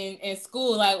in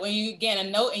school. Like when you get a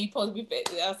note and you supposed to be fit.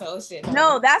 I was like, oh shit.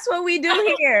 No, that's what we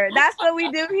do here. That's what we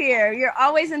do here. You're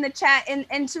always in the chat,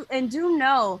 and do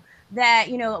know that,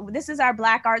 you know, this is our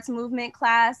Black Arts Movement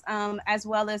class, as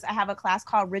well as I have a class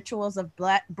called Rituals of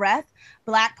Breath,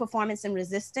 Black Performance and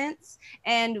Resistance.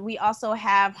 And we also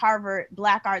have Harvard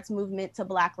Black Arts Movement to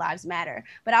Black Lives Matter.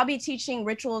 But I'll be teaching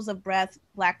Rituals of Breath,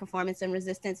 Black Performance and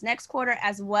Resistance next quarter,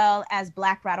 as well as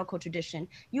Black Radical Tradition.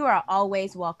 You are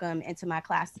always welcome into my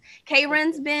class.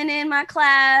 Karen's been in my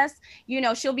class. You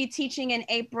know, she'll be teaching in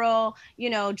April.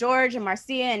 You know, George and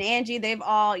Marcia and Angie, they've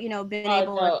all, you know, been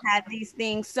able to have these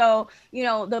things. So, you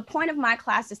know, the point of my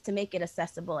class is to make it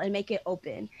accessible and make it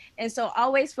open. And so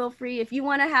always feel free, if you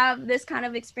want to have this kind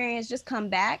of experience, just come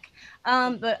back.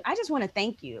 But I just want to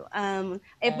thank you.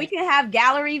 If we can have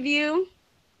gallery view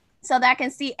so that I can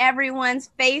see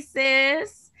everyone's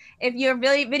faces. If your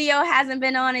video hasn't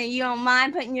been on and you don't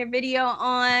mind putting your video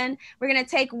on, we're going to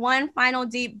take one final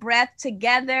deep breath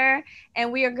together,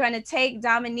 and we are going to take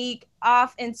Dominique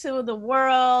off into the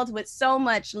world with so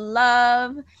much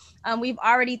love. We've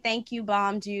already thank you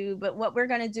bombed you, but what we're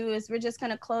going to do is we're just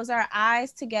going to close our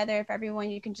eyes together. If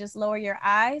everyone, you can just lower your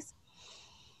eyes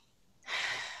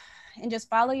and just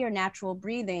follow your natural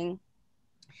breathing.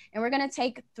 And we're going to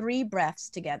take 3 breaths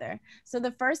together. So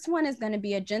the first one is going to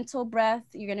be a gentle breath.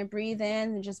 You're going to breathe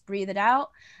in and just breathe it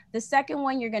out. The second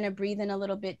one, you're going to breathe in a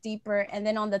little bit deeper. And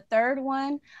then on the third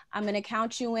one, I'm going to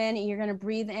count you in, and you're going to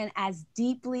breathe in as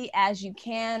deeply as you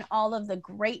can, all of the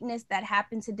greatness that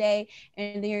happened today.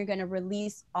 And then you're going to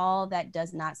release all that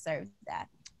does not serve that.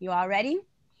 You all ready?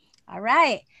 All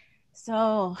right.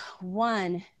 So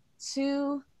 1,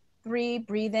 2, 3,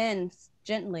 breathe in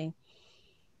gently.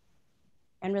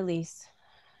 And release.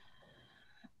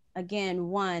 Again,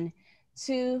 1,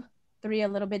 2, 3, a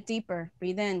little bit deeper.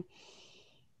 Breathe in.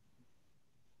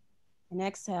 And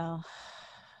exhale.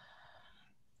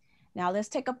 Now let's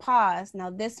take a pause. Now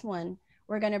this one,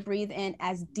 we're gonna breathe in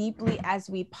as deeply as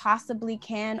we possibly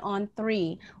can on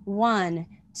 3. 1,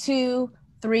 2,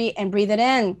 3, and breathe it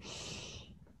in.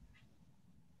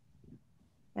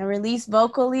 And release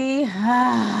vocally.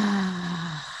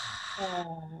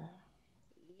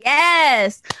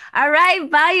 Yes. All right.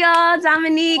 Bye, y'all.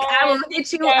 Dominique, I will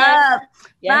hit you up.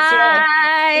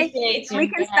 Bye. We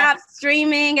can stop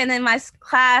streaming, and then my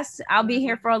class, I'll be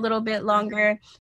here for a little bit longer.